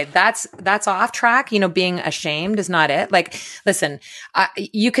that's okay. That's off track. You know, being ashamed is not it. Like, listen,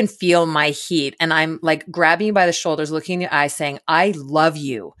 you can feel my heat, and I'm like grabbing you by the shoulders, looking in your eyes, saying, "I love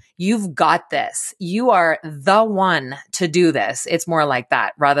you. You've got this. You are the one to do this." It's more like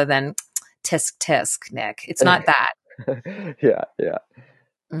that rather than tisk tisk, Nick. It's not that. yeah, yeah.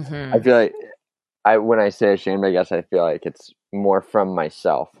 I Hmm. feel like when I say ashamed, I guess I feel like it's more from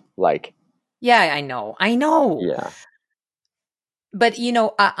myself. Like, Yeah, I know. I know. yeah. But you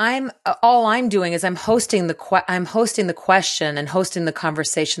know, I'm all I'm doing is I'm hosting I'm hosting the question and hosting the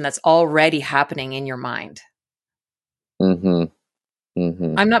conversation that's already happening in your mind. Mm-hmm.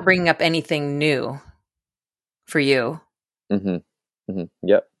 Mm-hmm. I'm not bringing up anything new for you. Mm-hmm. Mm-hmm.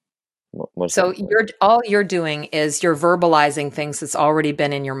 Yep. Most So definitely. you're doing is you're verbalizing things that's already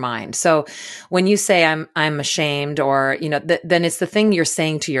been in your mind. So when you say I'm ashamed or you know then it's the thing you're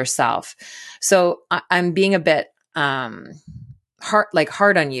saying to yourself. So I'm being a bit hard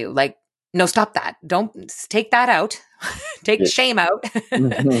on you. Like no, stop that. Don't take that out. Take Yeah. shame out.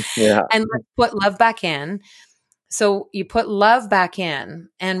 Mhm. Yeah. And let's put love back in. So you put love back in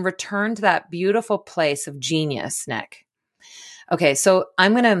and return to that beautiful place of genius, Nick. Okay, so I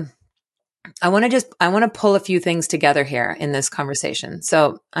want to pull a few things together here in this conversation.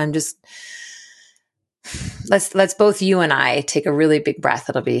 So let's both you and I take a really big breath.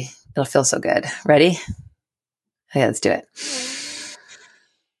 It'll feel so good. Ready? Okay, let's do it.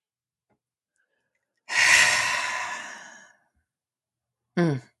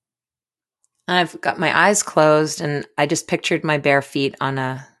 Mm. I've got my eyes closed and I just pictured my bare feet on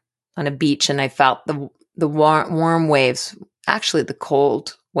a beach and I felt the warm waves, actually the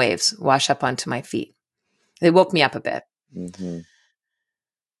cold waves wash up onto my feet. They woke me up a bit. Mm-hmm.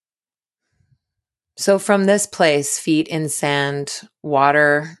 So from this place, feet in sand,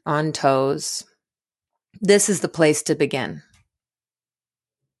 water on toes, this is the place to begin.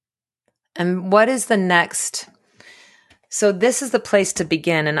 And what is the next? So this is the place to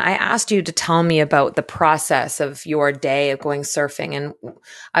begin. And I asked you to tell me about the process of your day of going surfing. And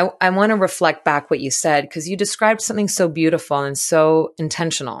I want to reflect back what you said, because you described something so beautiful and so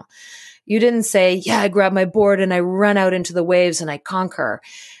intentional. You didn't say, yeah, I grab my board and I run out into the waves and I conquer.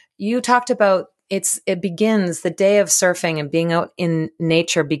 You talked about it begins the day of surfing and being out in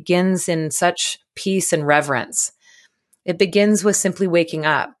nature begins in such peace and reverence. It begins with simply waking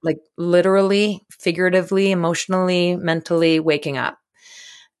up, like literally, figuratively, emotionally, mentally waking up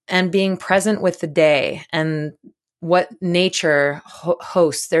and being present with the day and what nature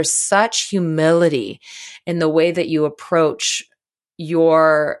hosts. There's such humility in the way that you approach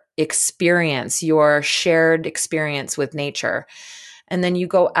your experience, your shared experience with nature. And then you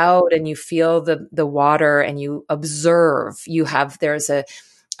go out and you feel the water and you observe. There's a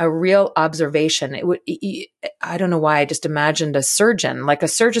real observation. I don't know why I just imagined a surgeon. Like a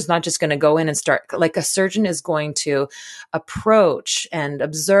surgeon's not just going to go in and start, like a surgeon is going to approach and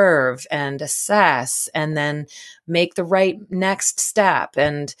observe and assess and then make the right next step.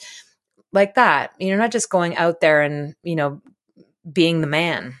 And like that, you're not just going out there and, being the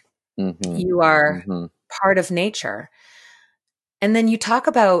man. Mm-hmm. You are Mm-hmm. part of nature. And then you talk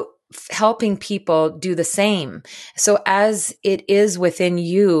about helping people do the same. So as it is within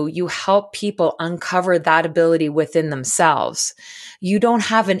you, you help people uncover that ability within themselves. You don't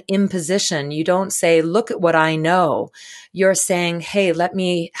have an imposition. You don't say, look at what I know. You're saying, hey, let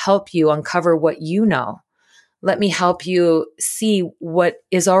me help you uncover what you know. Let me help you see what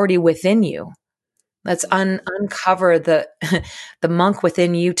is already within you. Let's uncover the the monk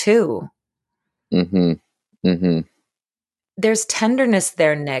within you too. Mm-hmm. Mm-hmm. There's tenderness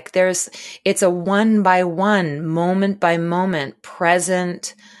there, Nick. It's a one by one, moment by moment,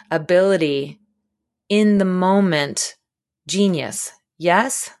 present ability in the moment genius.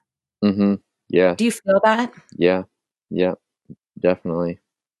 Yes? Mm-hmm. Yeah. Do you feel that? Yeah. Yeah. Definitely.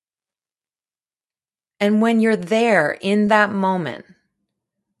 And when you're there in that moment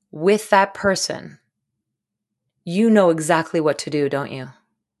with that person, you know exactly what to do, don't you?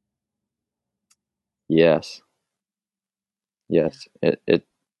 Yes. Yes. It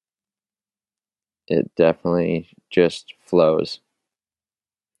definitely just flows.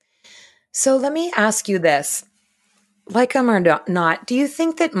 So let me ask you this. Like him or not, do you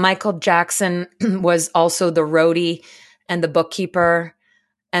think that Michael Jackson was also the roadie and the bookkeeper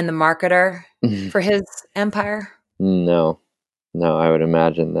and the marketer for his empire? No. No, I would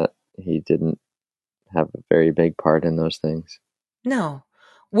imagine that he didn't have a very big part in those things. No.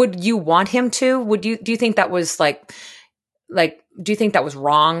 Would you want him to? Do you think that was do you think that was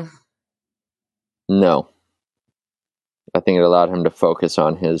wrong? No. I think it allowed him to focus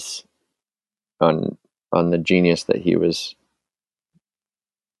on his on the genius that he was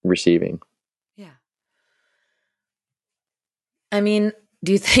receiving. Yeah. I mean,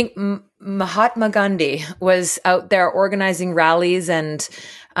 do you think Mahatma Gandhi was out there organizing rallies and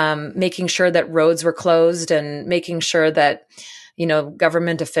making sure that roads were closed and making sure that,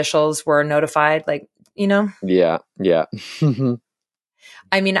 government officials were notified? Yeah, yeah.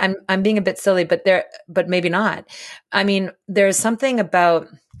 I mean, I'm being a bit silly, but maybe not. I mean, there's something about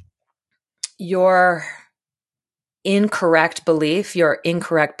your your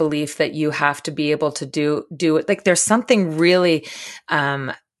incorrect belief that you have to be able to do it. Like there's something really,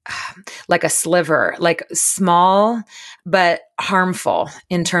 um, like a sliver, like small but harmful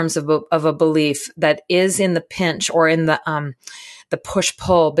in terms of a belief that is in the pinch or in the push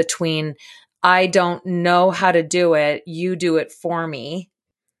pull between I don't know how to do it, you do it for me.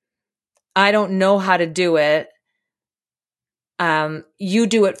 I don't know how to do it. You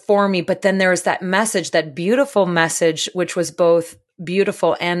do it for me. But then there's that message, that beautiful message, which was both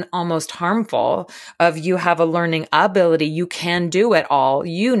beautiful and almost harmful of you have a learning ability. You can do it all.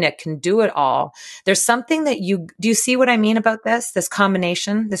 You, Nick, can do it all. There's something that do you see what I mean about this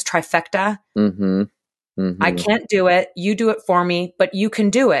combination, this trifecta? Mm-hmm. I Mm-hmm. can't do it. You do it for me, but you can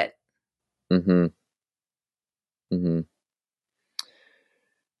do it. Mm-hmm. Mm-hmm.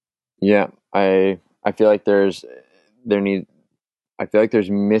 Yeah. I feel like there need I feel like there's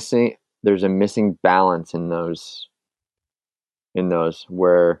a missing balance in those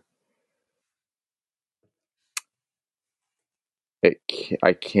where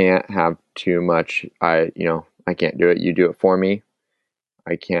I can't have too much. I can't do it. You do it for me.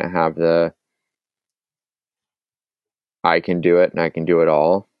 I can't have I can do it and I can do it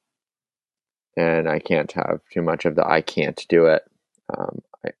all. And I can't have too much of the I can't do it. Um,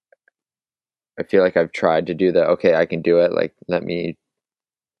 I, I feel like I've tried to do the, okay, I can do it. Like,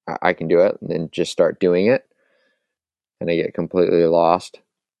 I can do it, and then just start doing it. And I get completely lost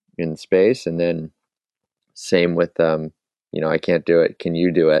in space. And then same with, I can't do it. Can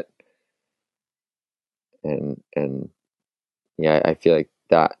you do it? And yeah, I feel like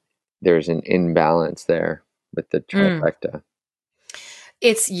that there's an imbalance there with the Mm. trifecta.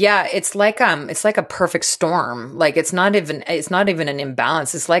 It's like a perfect storm. Like it's not even an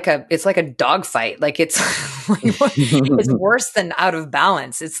imbalance. It's like a dogfight. Like it's it's worse than out of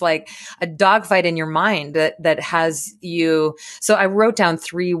balance. It's like a dogfight in your mind that has you. So I wrote down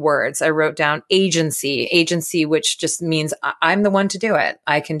 3 words. I wrote down agency, which just means I'm the one to do it.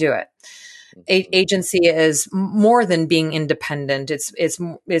 I can do it. Agency is more than being independent.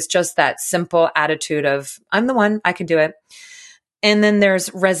 It's just that simple attitude of I'm the one, I can do it. And then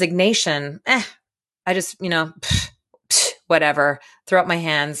there's resignation. I just, whatever, throw up my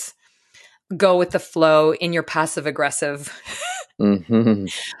hands, go with the flow in your passive aggressive Mm-hmm.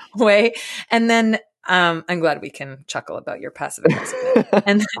 way. And then I'm glad we can chuckle about your passive aggressiveness.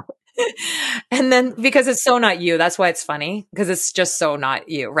 And and then because it's so not you, that's why it's funny, because it's just so not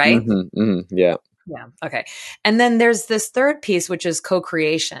you, right? Mm-hmm. Mm-hmm. Yeah. Yeah. Okay. And then there's this third piece, which is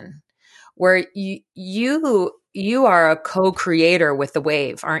co-creation, where you are a co-creator with the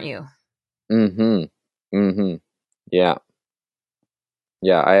wave, aren't you? Mm-hmm. Mm-hmm. Yeah.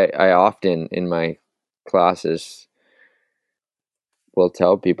 Yeah. I often in my classes will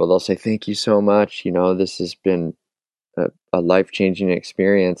tell people, they'll say, thank you so much. This has been a life-changing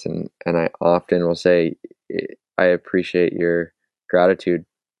experience. And I often will say, I appreciate your gratitude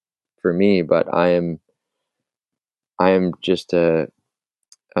for me, but I am just a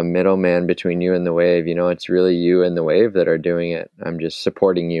middleman between you and the wave. It's really you and the wave that are doing it. I'm just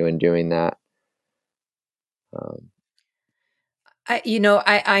supporting you in doing that.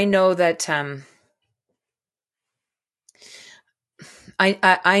 I know that I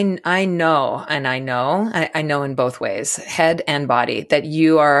know in both ways, head and body, that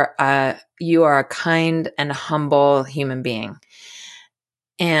you are a kind and humble human being,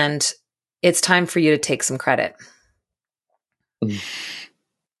 and it's time for you to take some credit.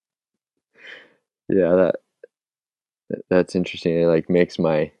 Yeah, that's interesting. It like makes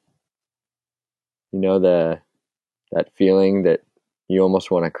my, that feeling that you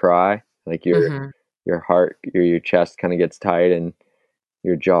almost want to cry, like your heart, your chest kind of gets tight and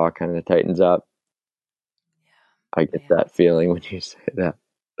your jaw kind of tightens up. I get that feeling when you say that.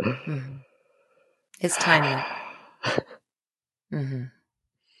 Mm-hmm. It's time, Nick. Mm-hmm.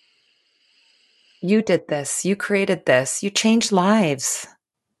 You did this. You created this. You changed lives.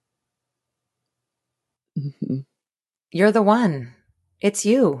 Mm-hmm. You're the one. It's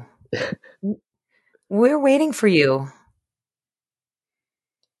you. We're waiting for you.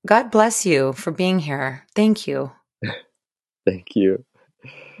 God bless you for being here. Thank you. Thank you.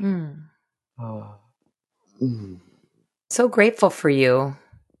 Mm. Oh. Mm. So grateful for you.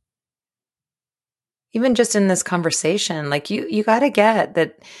 Even just in this conversation, like you got to get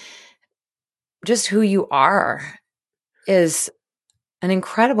that just who you are is an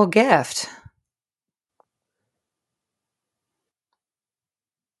incredible gift.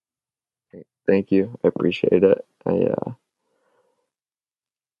 Thank you. I appreciate it. I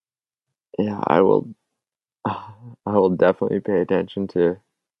will. I will definitely pay attention to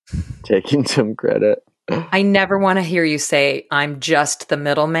taking some credit. I never want to hear you say, I'm just the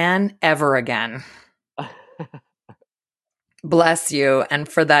middleman ever again. Bless you and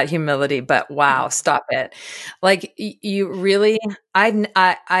for that humility, but wow, stop it. Like you really, I've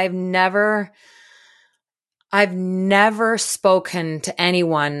never spoken to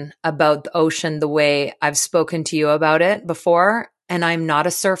anyone about the ocean the way I've spoken to you about it before. And I'm not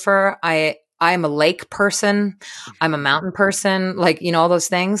a surfer. I'm a lake person. I'm a mountain person. Like, all those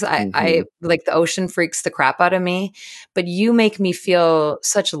things. I like the ocean freaks the crap out of me, but you make me feel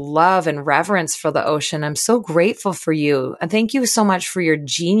such love and reverence for the ocean. I'm so grateful for you. And thank you so much for your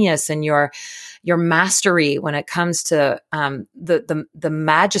genius and your mastery when it comes to the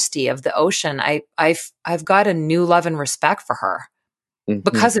majesty of the ocean. I've got a new love and respect for her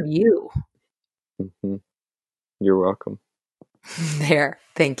because of you. Mm-hmm. You're welcome. There,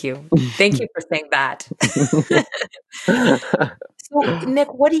 thank you for saying that. So,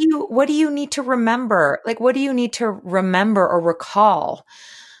 Nick, what do you need to remember? Like, what do you need to remember or recall?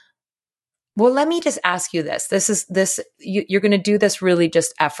 Well, let me just ask you this. You're going to do this really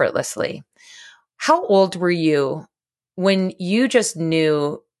just effortlessly. How old were you when you just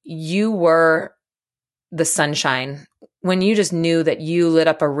knew you were the sunshine, when you just knew that you lit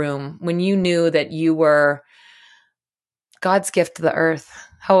up a room, when you knew that you were God's gift to the earth?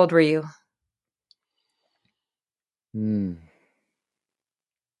 How old were you?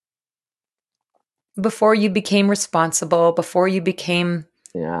 Before you became responsible, before you became.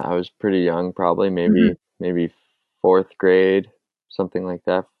 Yeah, I was pretty young, probably maybe fourth grade, something like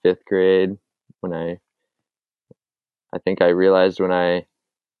that, fifth grade, when I think I realized when I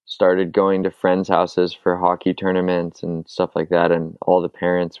started going to friends' houses for hockey tournaments and stuff like that, and all the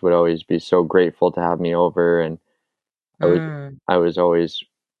parents would always be so grateful to have me over, and I was always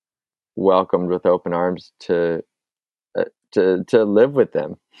welcomed with open arms to live with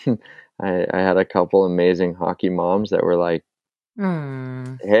them. I had a couple amazing hockey moms that were like,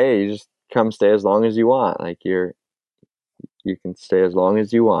 "Hey, you just come stay as long as you want. Like you can stay as long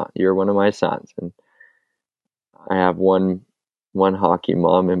as you want. You're one of my sons." And I have one hockey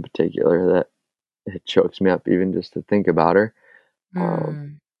mom in particular that it chokes me up even just to think about her.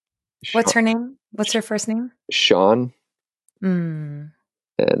 What's her name? What's her first name? Sean. And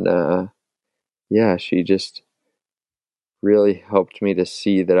yeah, she just really helped me to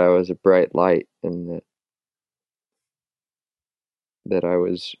see that I was a bright light and that I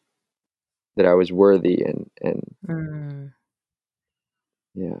was worthy and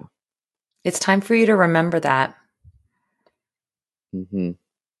yeah. It's time for you to remember that. Mhm.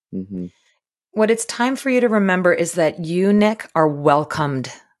 Mhm. What it's time for you to remember is that you, Nick, are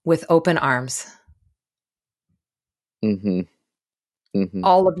welcomed with open arms. Mhm. Mhm.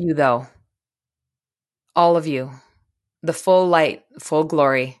 All of you, though. All of you. The full light, full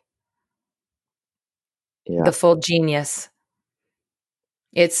glory, Yeah. the full genius.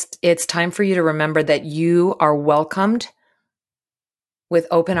 It's time for you to remember that you are welcomed with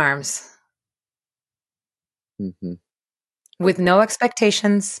open arms, with no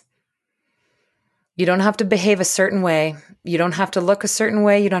expectations. You don't have to behave a certain way. You don't have to look a certain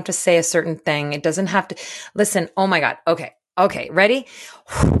way. You don't have to say a certain thing. It doesn't have to listen. Oh my God. Okay. Okay. Ready?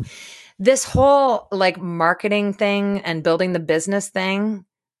 This whole like marketing thing and building the business thing,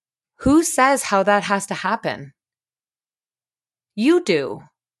 who says how that has to happen? You do.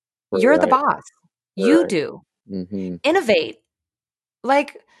 You're the Right. boss. You Right. do. Mhm. Innovate.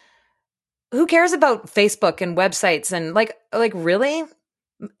 Like who cares about Facebook and websites and like really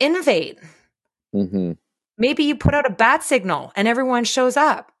innovate. Mm-hmm. Maybe you put out a bat signal and everyone shows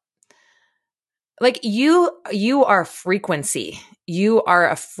up. Like you are frequency. You are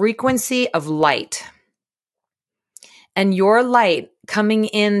a frequency of light. And your light coming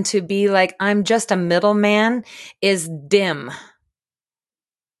in to be like, I'm just a middleman is dim.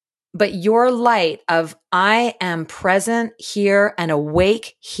 But your light of I am present here and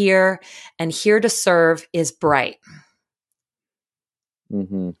awake here and here to serve is bright.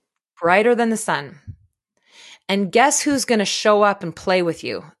 Mm-hmm. Brighter than the sun. And guess who's going to show up and play with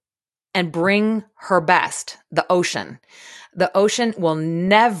you and bring her best? The ocean. The ocean will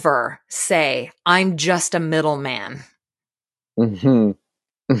never say, I'm just a middleman. Mm-hmm.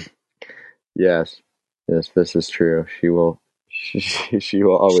 Yes. Yes, this is true. She will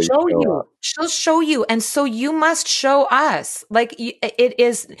always show up. She'll show you. And so you must show us. Like it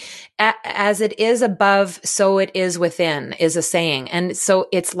is, as it is above, so it is within, is a saying. And so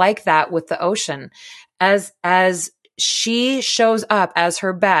it's like that with the ocean. As she shows up as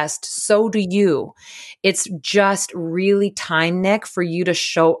her best, so do you. It's just really time, Nick, for you to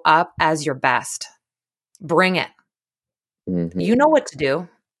show up as your best. Bring it. Mm-hmm. You know what to do.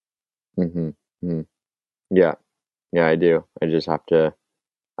 Mm-hmm. Mm-hmm. Yeah. Yeah, I do. I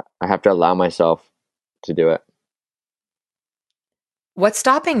have to allow myself to do it. What's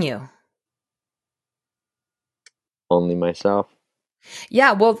stopping you? Only myself.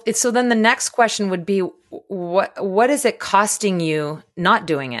 Yeah, well, so then the next question would be, what is it costing you not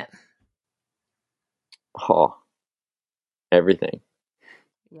doing it? Oh, everything.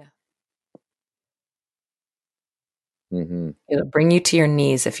 Yeah. Mm-hmm. It'll bring you to your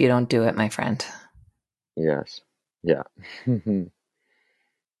knees if you don't do it, my friend. Yes. Yeah.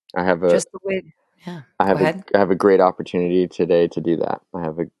 I have a Just the way. Yeah. I Go have ahead. I have a great opportunity today to do that.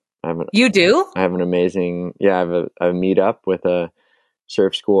 You do? I have an amazing, I have a meetup with a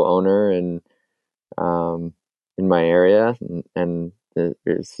surf school owner and in my area, and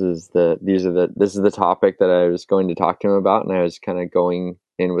this is the topic that I was going to talk to him about, and I was kind of going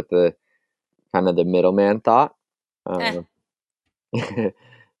in with the kind of the middleman thought, and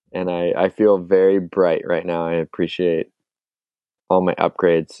I feel very bright right now. I appreciate all my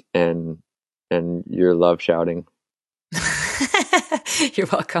upgrades and your love shouting. You're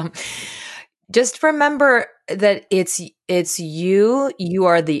welcome. Just remember that it's you. You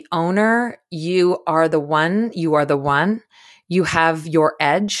are the owner. You are the one. You are the one. You have your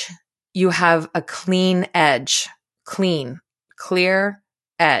edge. You have a clean edge. Clean, clear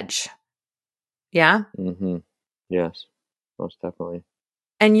edge. Yeah. Mm-hmm. Yes, most definitely.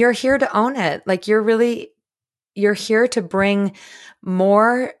 And you're here to own it. Like you're here to bring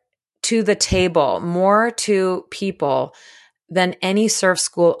more to the table, more to people than any surf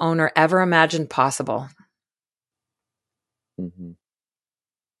school owner ever imagined possible. Mm-hmm.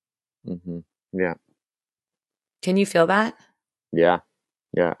 Mm-hmm. Yeah. Can you feel that? Yeah.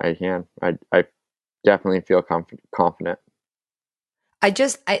 Yeah, I can. I definitely feel confident.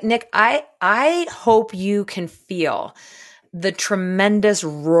 Nick, I hope you can feel the tremendous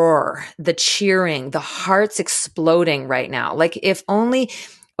roar, the cheering, the hearts exploding right now. Like if only,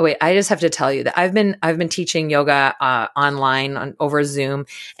 oh wait, I just have to tell you that I've been teaching yoga online over Zoom,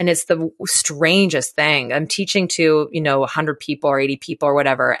 and it's the strangest thing. I'm teaching to 100 people or 80 people or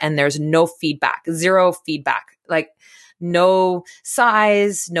whatever, and there's no feedback, zero feedback. Like no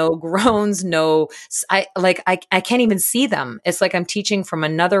sighs, no groans, I can't even see them. It's like I'm teaching from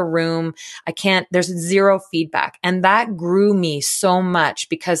another room. There's zero feedback. And that grew me so much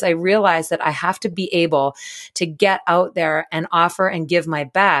because I realized that I have to be able to get out there and offer and give my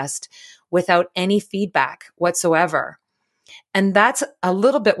best without any feedback whatsoever. And that's a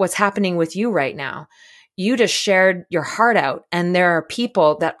little bit what's happening with you right now. You just shared your heart out, and there are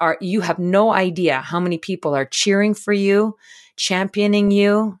people you have no idea how many people are cheering for you, championing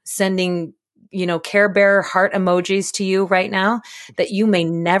you, sending, Care Bear heart emojis to you right now that you may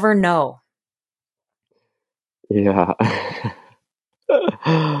never know. Yeah.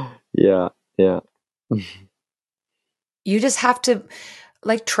 Yeah. Yeah. You just have to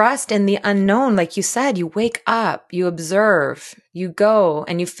trust in the unknown. Like you said, you wake up, you observe, you go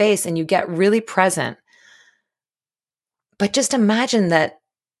and you face and you get really present. But just imagine that,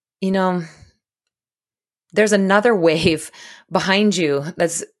 there's another wave behind you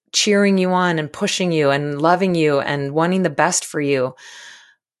that's cheering you on and pushing you and loving you and wanting the best for you.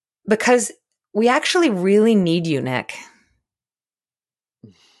 Because we actually really need you, Nick.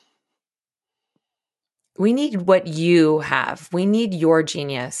 We need what you have. We need your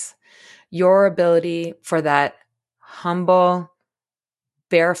genius, your ability for that humble,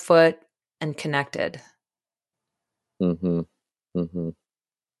 barefoot, and connected. Mm-hmm. Mm-hmm.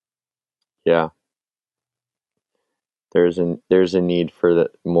 Yeah. There's a need for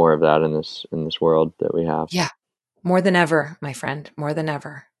more of that in this world that we have. Yeah. More than ever, my friend, more than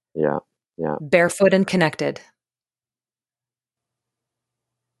ever. Yeah. Yeah. Barefoot and connected.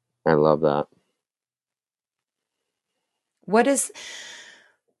 I love that. What is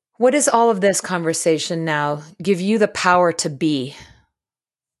all of this conversation now give you the power to be?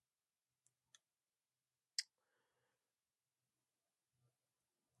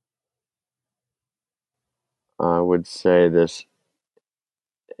 I would say it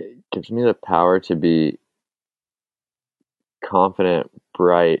gives me the power to be confident,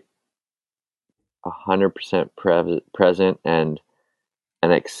 bright, 100% present, and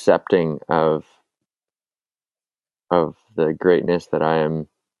accepting of the greatness that I am,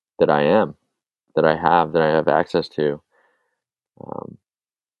 that I have access to.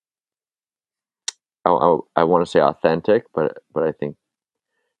 I want to say authentic, but I think,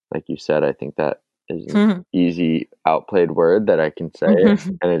 like you said, I think that is an easy outplayed word that I can say,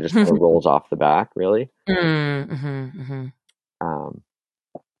 and it just kind of rolls off the back, really.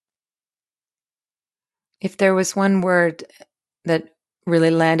 If there was one word that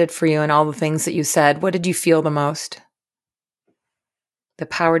really landed for you in all the things that you said, what did you feel the most? The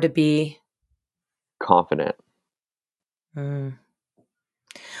power to be confident.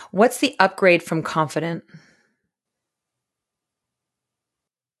 What's the upgrade from confident?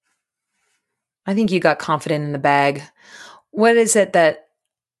 I think you got confident in the bag. What is it that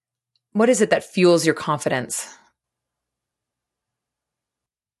fuels your confidence?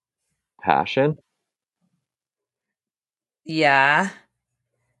 Passion. Yeah.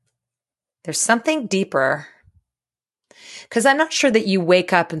 There's something deeper. Because I'm not sure that you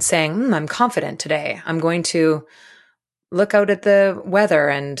wake up and saying, I'm confident today. I'm going to look out at the weather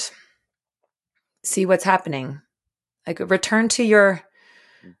and see what's happening. Like return to your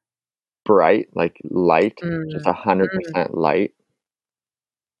bright, like light, just 100% light.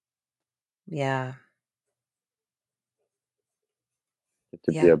 Yeah.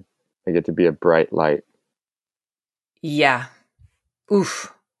 I get to be a bright light. Yeah.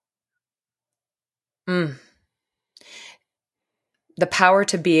 Oof. The power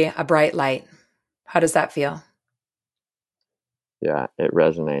to be a bright light. How does that feel? Yeah, it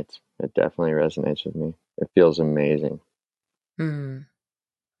resonates. It definitely resonates with me. It feels amazing.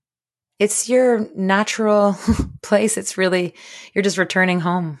 It's your natural place. It's really, you're just returning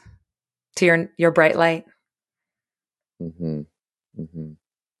home to your bright light. Mm-hmm. Mm-hmm.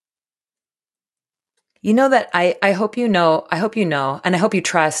 You know that I hope you know, and I hope you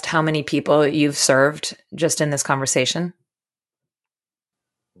trust how many people you've served just in this conversation.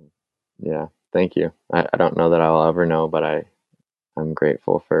 Yeah, thank you. I don't know that I'll ever know, but I'm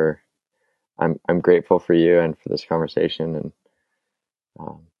grateful for I'm grateful for you and for this conversation, and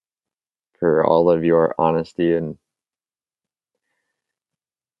for all of your honesty and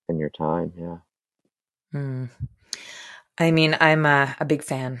your time. Yeah. I mean, I'm a big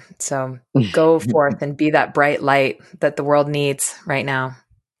fan. So go forth and be that bright light that the world needs right now.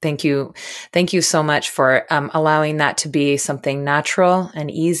 Thank you. Thank you so much for allowing that to be something natural and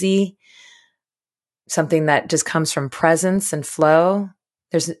easy, something that just comes from presence and flow.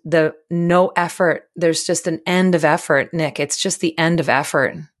 There's no effort. There's just an end of effort, Nick. It's just the end of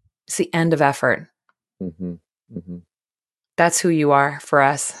effort. It's the end of effort. Mm-hmm. Mm-hmm. That's who you are for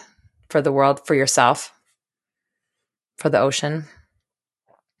us, for the world, for yourself, for the ocean.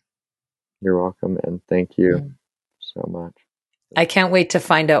 You're welcome, and thank you so much. I can't wait to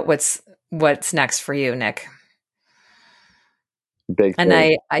find out what's next for you, Nick. Big and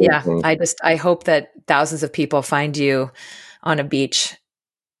thing. I hope that thousands of people find you on a beach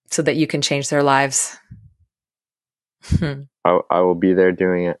so that you can change their lives. I will be there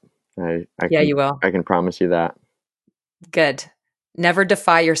doing it. You will. I can promise you that. Good. Never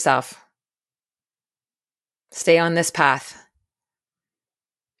defy yourself. Stay on this path.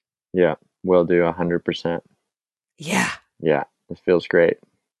 Yeah, will do 100%. Yeah. Yeah, it feels great.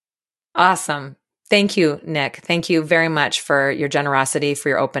 Awesome. Thank you, Nick. Thank you very much for your generosity, for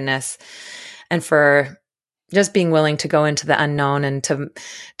your openness, and for just being willing to go into the unknown and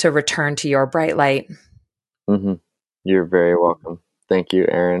to return to your bright light. Mm-hmm. You're very welcome. Thank you,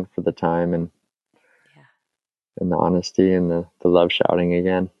 Erin, for the time and the honesty and the love shouting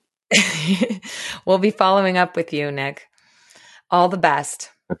again. We'll be following up with you, Nick. All the best.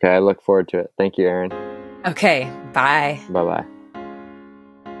 Okay, I look forward to it. Thank you, Erin. Okay, bye. Bye-bye.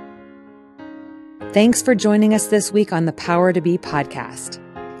 Thanks for joining us this week on the Power to Be podcast.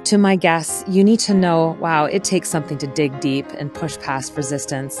 To my guests, you need to know, wow, it takes something to dig deep and push past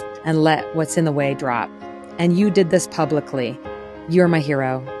resistance and let what's in the way drop. And you did this publicly. You're my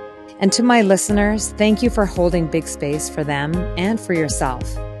hero. And to my listeners, thank you for holding big space for them and for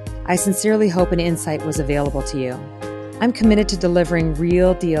yourself. I sincerely hope an insight was available to you. I'm committed to delivering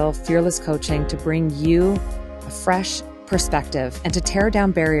real deal, fearless coaching to bring you a fresh perspective and to tear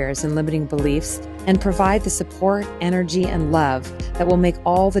down barriers and limiting beliefs and provide the support, energy, and love that will make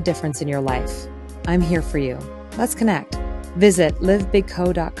all the difference in your life. I'm here for you. Let's connect. Visit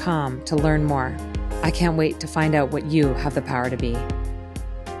livebigco.com to learn more. I can't wait to find out what you have the power to be.